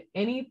to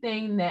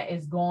anything that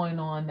is going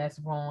on that's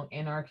wrong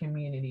in our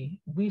community.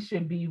 We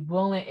should be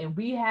willing, and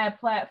we have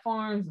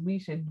platforms, we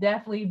should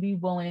definitely be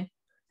willing,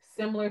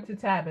 similar to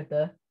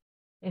Tabitha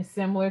and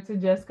similar to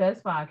Jessica's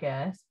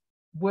podcast,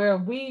 where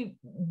we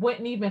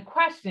wouldn't even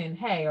question,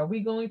 hey, are we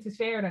going to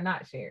share it or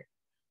not share it?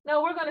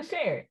 No, we're going to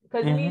share it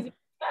because it needs to be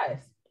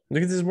discussed.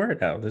 Look at this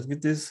word out. Let's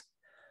get this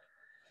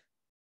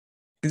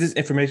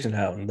information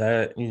out.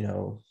 That,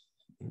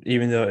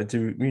 even though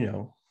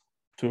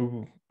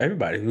to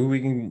everybody who we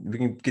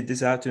can get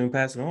this out to and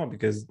pass it on,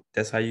 because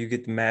that's how you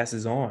get the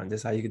masses on.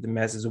 That's how you get the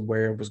masses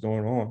aware of what's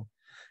going on.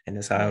 And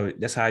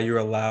that's how you're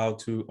allowed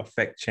to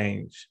affect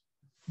change.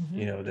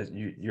 That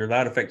you're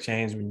allowed to affect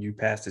change when you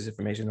pass this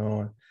information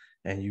on,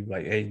 and you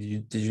like, hey,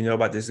 did you know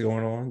about this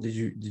going on? Did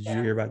you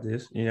hear about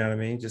this? You know what I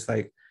mean? Just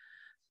like,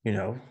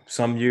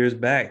 some years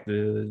back,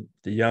 the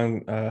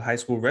young high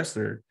school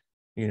wrestler,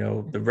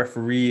 the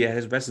referee at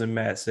his wrestling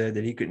match said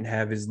that he couldn't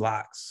have his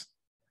locks,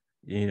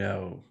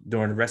 during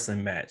the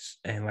wrestling match.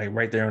 And like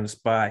right there on the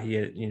spot, he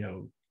had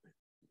to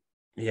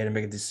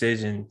make a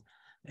decision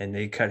and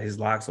they cut his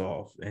locks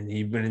off, and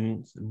he went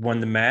and won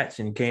the match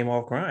and came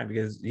off crying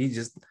because he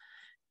just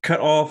cut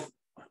off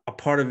a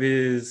part of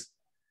his,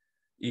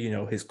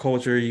 his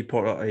culture. He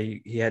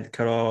had to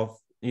cut off,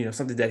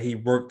 something that he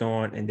worked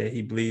on and that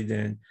he believed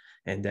in,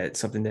 and that's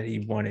something that he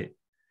wanted.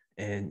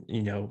 And,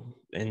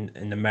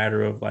 in the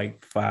matter of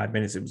like 5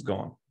 minutes, it was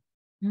gone.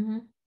 Mm-hmm.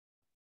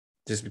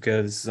 Just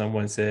because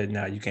someone said,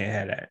 no, you can't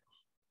have that.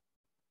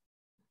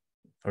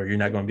 Or you're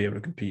not going to be able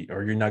to compete,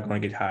 or you're not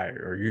going to get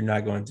hired, or you're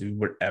not going to do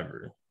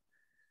whatever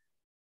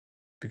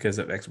because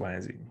of X, Y,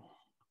 and Z.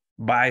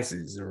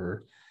 Biases,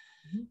 or,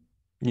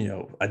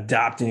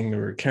 adopting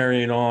or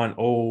carrying on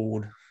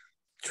old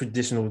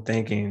traditional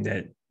thinking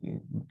that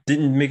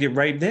didn't make it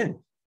right then.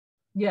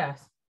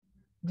 Yes.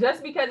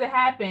 Just because it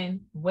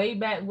happened way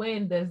back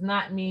when does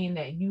not mean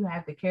that you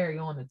have to carry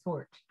on the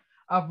torch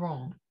of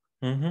wrong.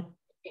 Mm-hmm.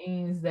 It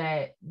means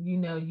that,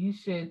 you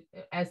should,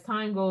 as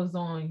time goes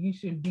on, you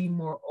should be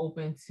more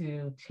open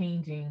to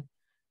changing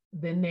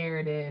the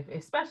narrative,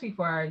 especially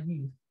for our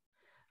youth.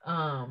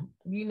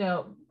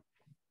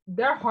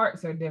 Their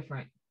hearts are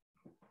different.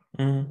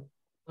 Mm-hmm.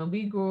 When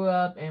we grew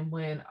up and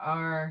when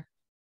our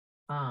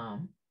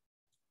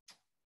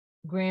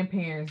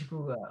grandparents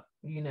grew up,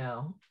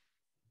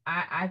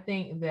 I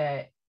think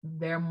that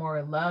they're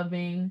more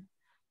loving,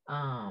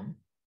 and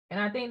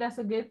I think that's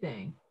a good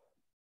thing.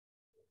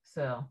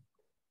 So,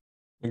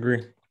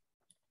 agree.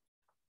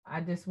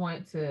 I just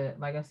want to,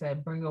 like I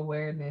said, bring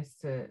awareness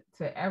to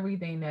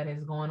everything that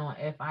is going on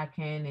if I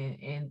can,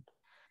 and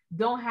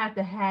don't have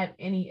to have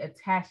any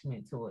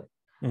attachment to it.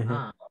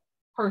 Mm-hmm.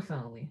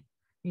 Personally,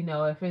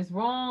 if it's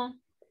wrong,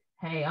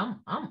 hey, I'm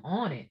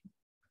on it.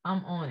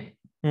 I'm on it.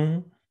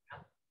 Mm-hmm.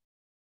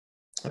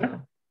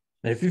 So.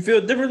 If you feel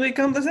differently,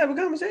 let's have a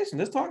conversation.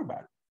 Let's talk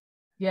about it.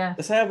 Yeah.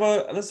 Let's have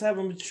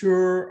a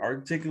mature,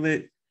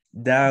 articulate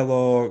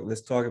dialogue.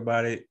 Let's talk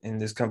about it and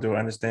just come to an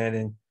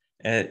understanding.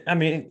 And I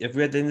mean, if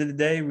we at the end of the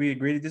day we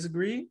agree to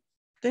disagree,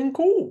 then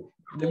cool.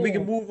 Then we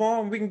can move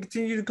on. We can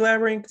continue to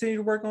collaborate and continue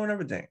to work on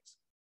everything.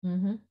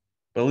 Mm-hmm.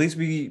 But at least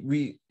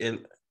we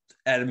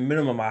at a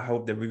minimum, I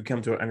hope that we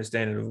come to an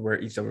understanding of where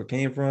each other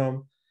came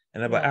from.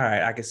 And I'm like, all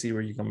right, I can see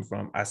where you're coming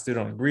from. I still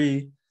don't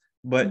agree,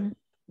 but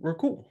we're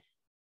cool.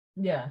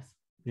 Yes.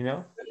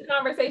 The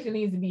conversation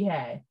needs to be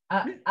had.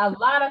 A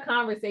lot of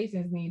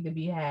conversations need to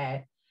be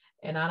had.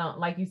 And I don't,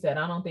 like you said,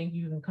 I don't think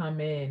you can come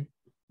in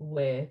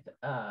with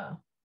a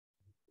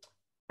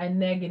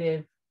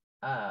negative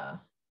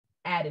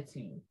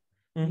attitude.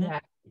 Mm-hmm. You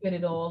have to put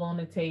it all on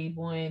the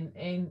table,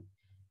 and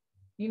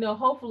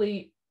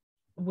hopefully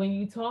when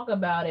you talk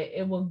about it,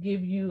 it will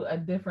give you a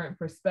different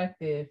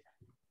perspective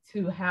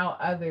to how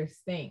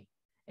others think.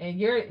 And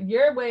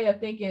your way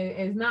of thinking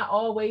is not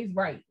always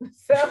right.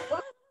 So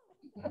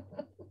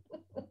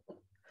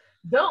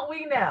don't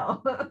we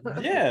know?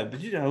 Yeah,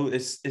 but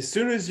as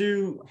soon as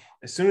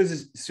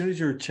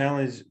you're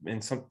challenged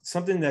in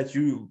something that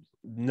you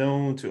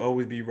known to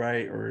always be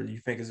right, or you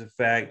think is a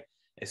fact,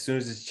 as soon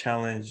as it's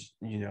challenged,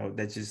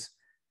 that just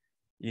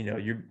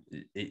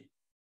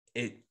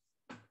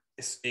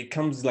it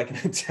comes like an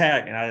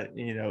attack, and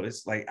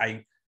it's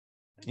like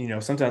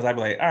sometimes I'd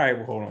be like, all right,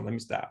 well, hold on, let me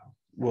stop.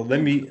 Well,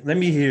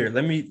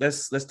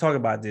 let's talk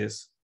about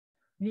this.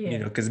 Yeah.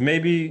 Because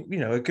maybe,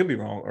 it could be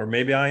wrong, or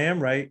maybe I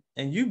am right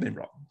and you've been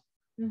wrong.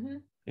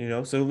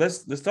 Mm-hmm. So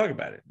let's talk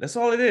about it. That's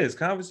all it is.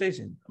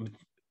 Conversation,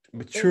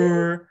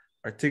 mature,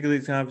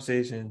 articulate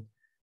conversation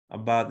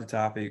about the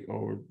topic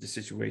or the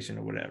situation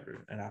or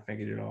whatever. And I think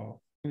it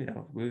all,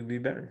 will be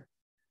better.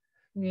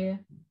 Yeah.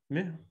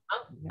 Yeah.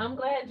 I'm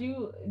glad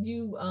you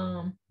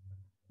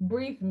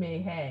briefed me.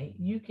 Hey,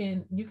 you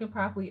can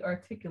properly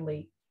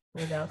articulate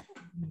without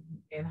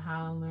and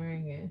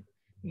hollering, and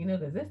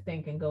because this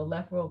thing can go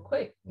left real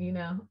quick,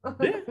 Yeah.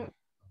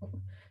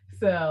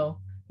 So,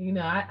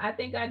 I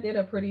think I did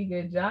a pretty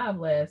good job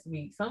last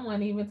week.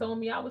 Someone even told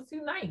me I was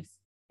too nice.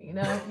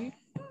 No,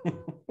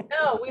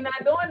 we're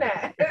not doing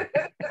that.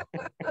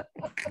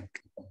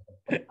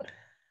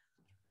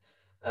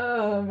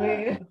 Oh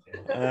man.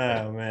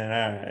 Oh man.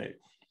 All right.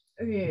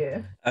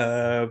 Yeah.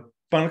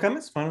 Final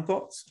comments, final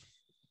thoughts.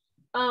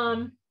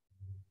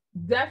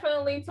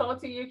 Definitely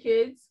talk to your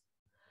kids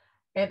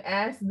and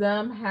ask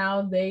them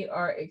how they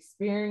are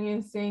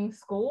experiencing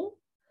school.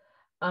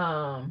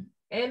 And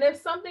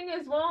if something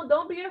is wrong,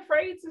 don't be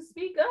afraid to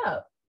speak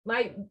up.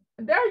 Like,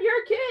 they're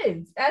your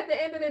kids at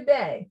the end of the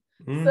day.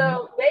 Mm-hmm.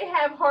 So they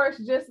have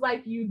hearts just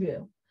like you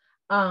do.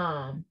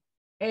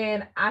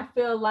 And I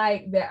feel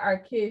like that our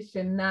kids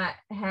should not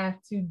have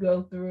to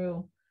go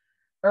through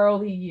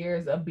early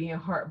years of being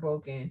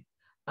heartbroken.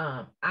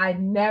 I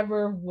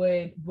never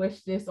would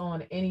wish this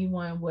on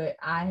anyone, what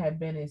I have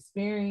been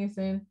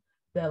experiencing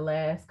the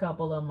last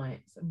couple of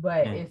months,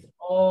 but it's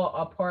all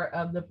a part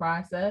of the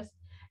process.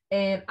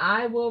 And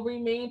I will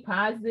remain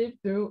positive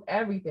through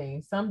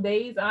everything. Some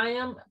days I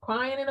am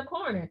crying in a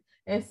corner,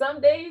 and some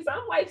days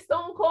I'm like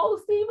Stone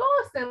Cold Steve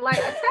Austin, like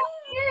attack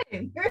me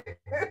in.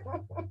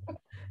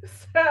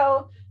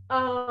 So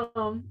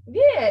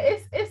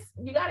it's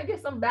you got to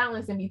get some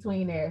balance in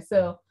between there.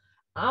 So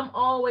I'm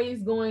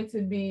always going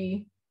to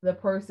be the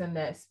person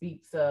that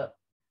speaks up.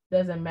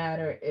 Doesn't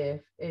matter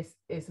if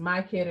it's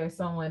my kid or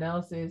someone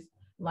else's.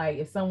 Like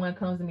if someone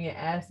comes to me and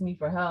asks me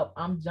for help,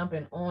 I'm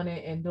jumping on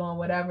it and doing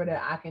whatever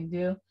that I can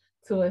do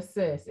to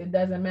assist. It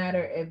doesn't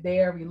matter if they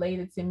are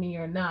related to me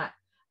or not.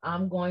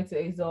 I'm going to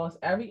exhaust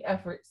every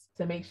efforts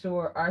to make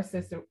sure our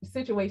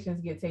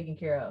situations get taken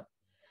care of.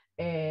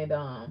 And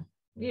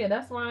yeah,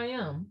 that's where I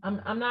am.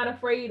 I'm not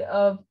afraid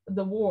of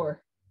the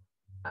war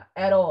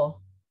at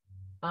all.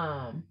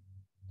 Um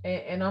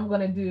and I'm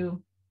gonna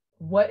do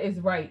what is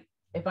right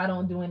if I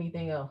don't do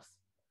anything else.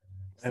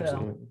 So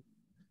Absolutely.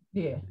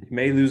 yeah. You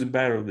may lose a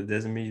battle, but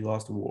doesn't mean you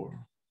lost the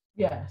war.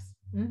 Yes.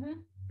 Mm-hmm.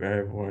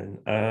 Very important.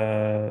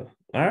 All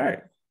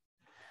right.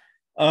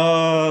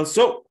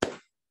 So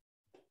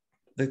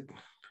that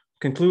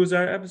concludes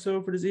our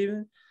episode for this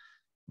evening.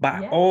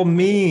 By all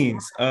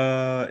means,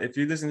 if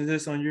you're listening to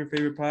this on your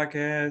favorite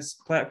podcast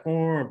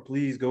platform,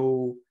 please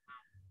go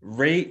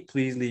rate.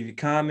 Please leave your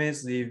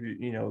comments. Leave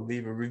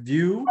a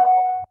review.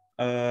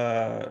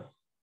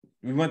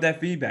 We want that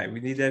feedback. We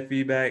need that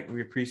feedback.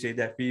 We appreciate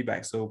that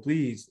feedback. So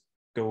please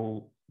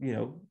go,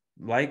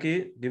 like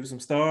it, give us some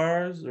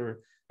stars,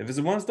 or if it's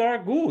a 1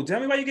 star, cool. Tell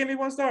me why you gave me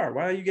 1 star.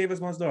 Why you gave us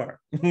 1 star?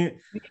 So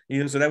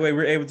that way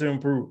we're able to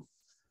improve.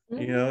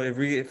 Mm-hmm. If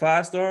we get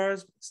 5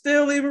 stars,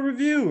 still leave a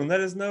review and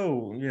let us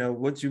know,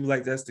 what you would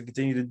like us to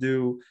continue to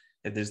do.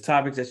 If there's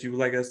topics that you would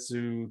like us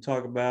to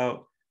talk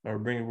about or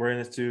bring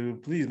awareness to,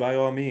 please, by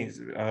all means.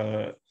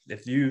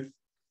 If you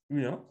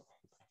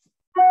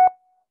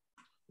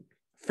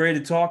afraid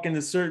to talk in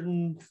a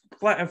certain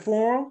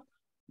platform,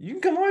 you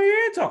can come on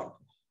here and talk.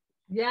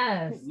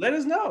 Yes. Let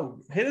us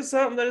know. Hit us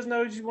up and let us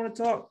know if you want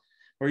to talk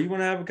or you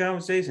want to have a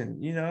conversation.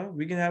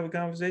 We can have a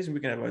conversation. We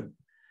can have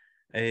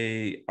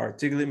a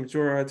articulate,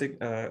 mature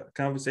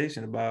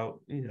conversation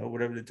about,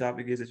 whatever the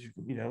topic is that you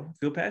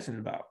feel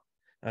passionate about.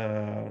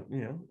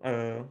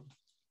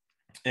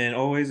 And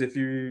always, if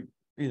you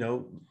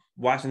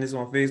watching this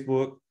on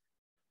Facebook,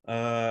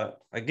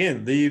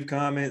 again, leave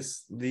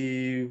comments,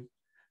 leave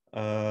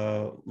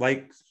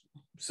like,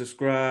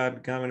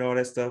 subscribe, comment, all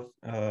that stuff.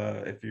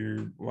 If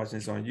you're watching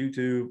this on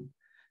YouTube,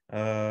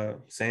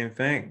 same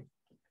thing.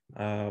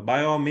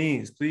 By all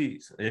means,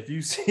 please, if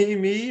you see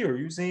me or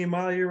you see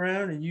Molly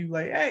around and you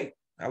like, hey,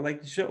 I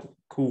like the show,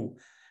 cool.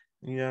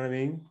 You know what I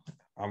mean?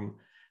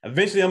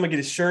 Eventually I'm gonna get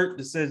a shirt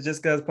that says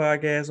Just Cause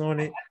Podcast on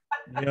it.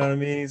 You know what I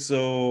mean?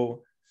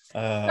 So shirts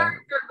are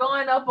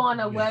going up on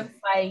a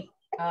website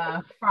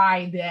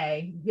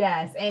Friday.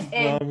 Yes,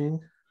 and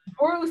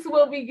Bruce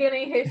will be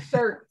getting his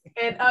shirt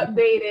and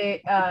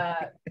updated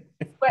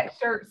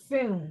sweatshirt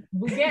soon.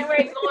 We're getting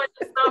ready to go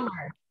into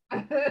summer.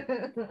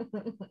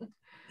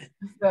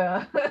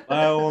 So.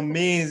 By all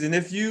means, and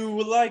if you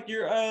would like a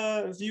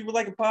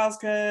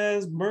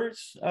podcast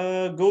merch,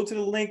 go to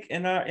the link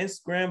in our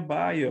Instagram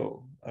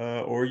bio,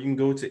 or you can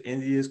go to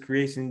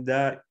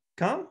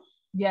indiascreation.com.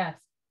 Yes.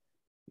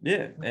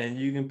 Yeah, and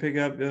you can pick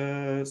up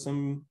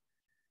some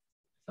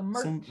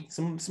merch.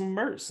 Some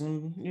merch.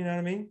 Some, you know what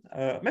I mean?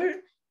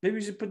 Maybe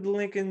we should put the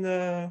link in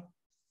on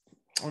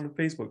the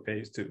Facebook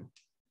page too.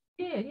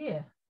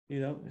 Yeah.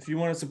 If you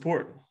want to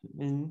support,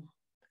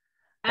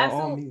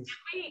 absolutely.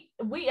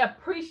 We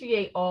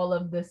appreciate all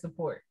of the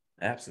support.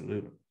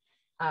 Absolutely.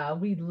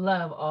 We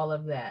love all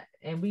of that,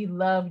 and we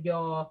love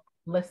y'all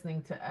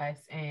listening to us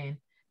and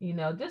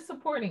just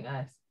supporting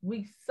us.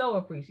 We so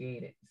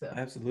appreciate it. So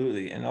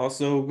absolutely. And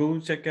also go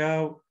check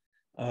out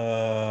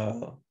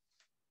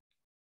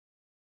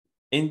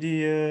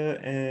India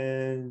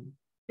and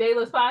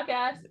Jayla's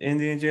podcast.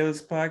 India and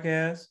Jayla's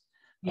podcast.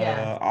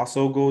 Yeah.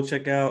 Also go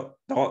check out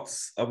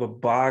Thoughts of a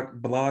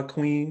Blog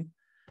Queen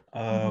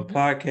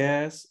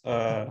podcast.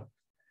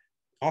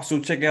 Also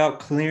check out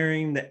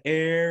Clearing the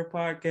Air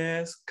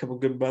podcast. A couple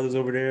good brothers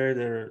over there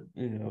that are,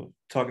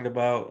 talking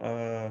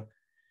about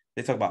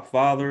they talk about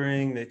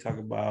fathering, they talk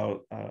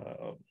about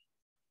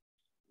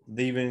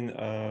leaving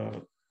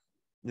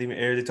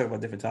air, they talk about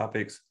different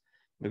topics.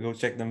 But go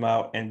check them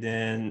out. And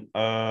then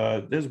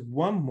there's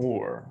one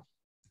more.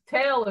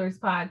 Taylor's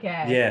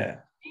podcast. Yeah.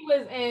 She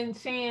was in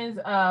Shan's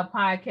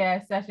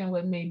podcast session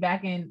with me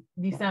back in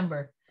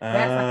December.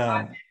 That's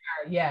how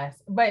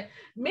yes. But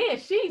man,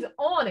 she's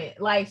on it.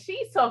 Like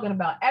she's talking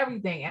about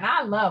everything. And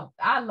I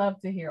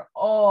love to hear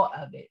all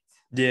of it.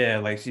 Yeah,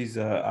 like she's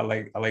I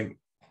like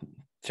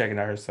checking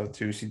out her stuff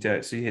too. She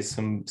hits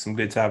some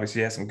good topics. She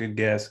has some good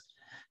guests,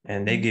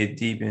 and they get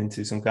deep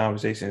into some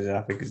conversations that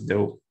I think is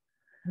dope.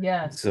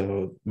 Yes.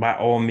 So by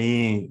all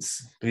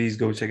means, please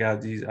go check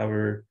out these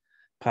other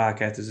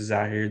podcasters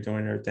out here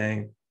doing their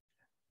thing.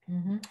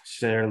 Mm-hmm.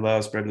 Share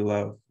love, spread the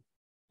love.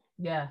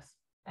 Yes,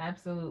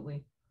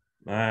 absolutely.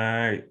 All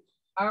right.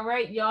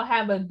 Y'all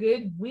have a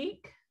good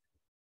week.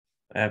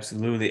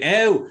 Absolutely.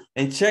 Oh,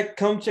 and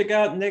come check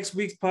out next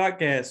week's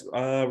podcast.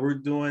 We're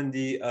doing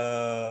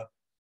the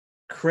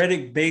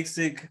credit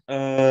basic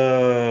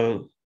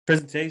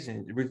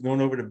presentation. We're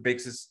going over the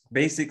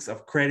basics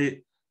of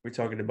credit. We're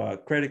talking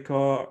about credit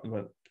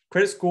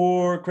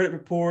score, credit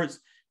reports,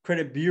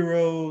 credit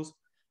bureaus,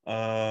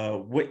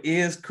 what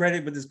is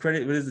credit, what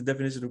is the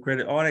definition of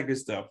credit, all that good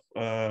stuff.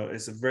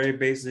 It's a very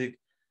basic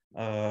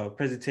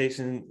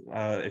presentation.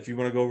 If you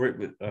want to go over it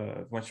with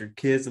want your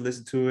kids to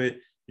listen to it,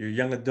 your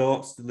young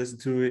adults to listen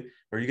to it,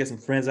 or you got some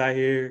friends out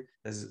here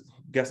that's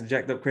got some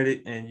jacked up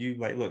credit, and you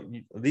like, look,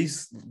 you at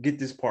least get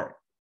this part,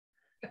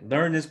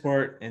 learn this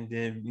part, and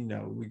then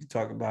we can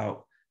talk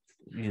about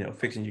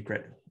fixing your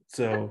credit.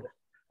 So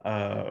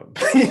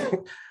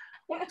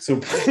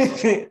so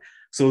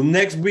so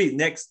next week,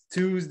 next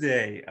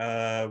Tuesday,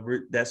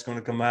 that's going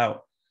to come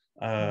out.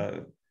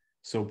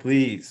 So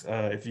please,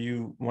 if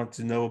you want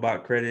to know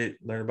about credit,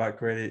 learn about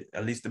credit,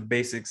 at least the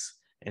basics.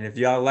 And if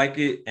y'all like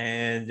it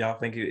and y'all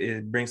think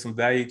it brings some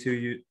value to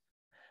you,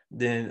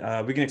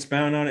 then we can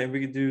expound on it and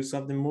we can do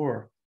something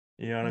more.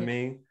 You know what I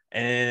mean?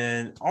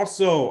 And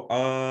also,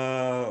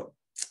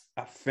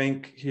 I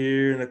think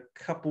here in a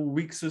couple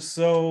weeks or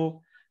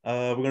so,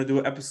 we're going to do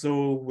an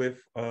episode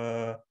with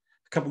a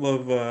couple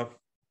of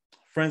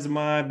friends of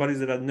mine, buddies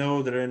that I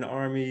know that are in the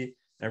Army,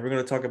 and we're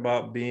going to talk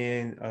about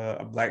being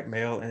a Black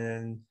male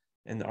in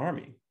the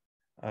Army.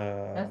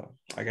 I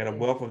got a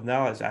wealth of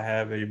knowledge. I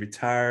have a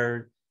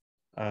retired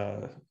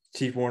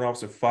Chief Warrant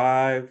Officer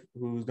 5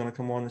 who's going to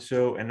come on the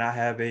show, and I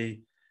have a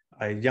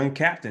young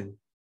captain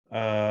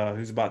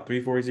who's about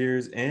 3-4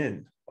 years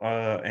in,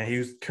 and he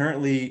was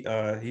currently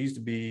he used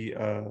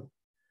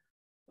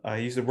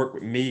to work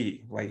with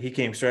me. Like, he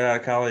came straight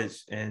out of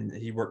college and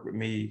he worked with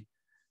me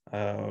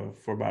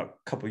for about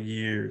a couple of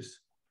years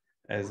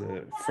as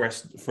a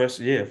fresh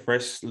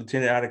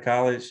lieutenant out of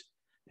college,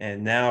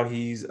 and now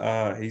he's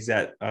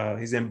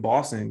in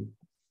Boston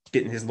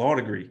getting his law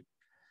degree,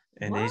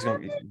 and he's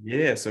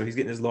gonna so he's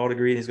getting his law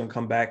degree, and he's gonna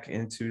come back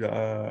into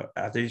the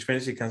after he's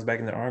finished, he comes back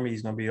in the Army.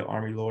 He's gonna be an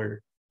Army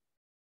lawyer.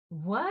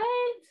 What?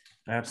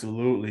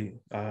 Absolutely,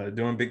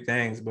 doing big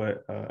things,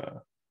 but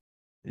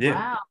yeah.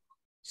 Wow.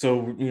 So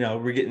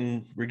we're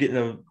getting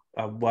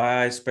a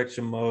wide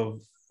spectrum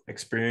of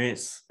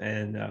experience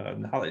and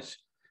knowledge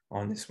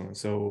on this one.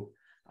 So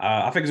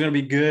I think it's going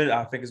to be good.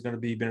 I think it's going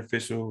to be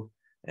beneficial,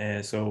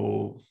 and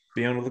so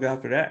be on the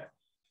lookout for that.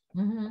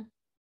 Mm-hmm.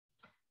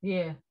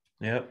 Yeah.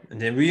 Yep. And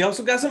then we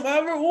also got some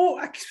other.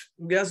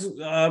 We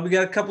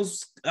got a couple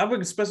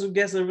other special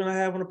guests that we're going to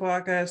have on the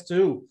podcast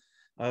too.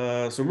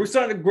 So we're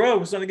starting to grow.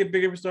 We're starting to get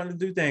bigger. We're starting to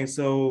do things.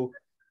 So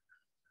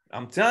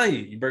I'm telling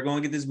you better go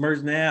and get this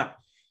merch now.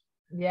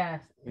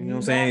 Yes. You know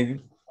what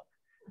I'm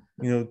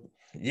saying?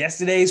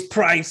 Yesterday's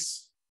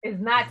price is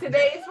not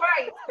today's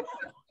price.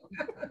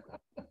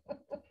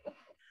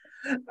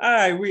 All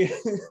right, we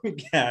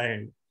got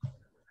it.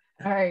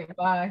 All right,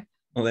 bye.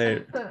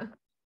 Later.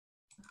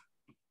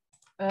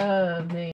 Man.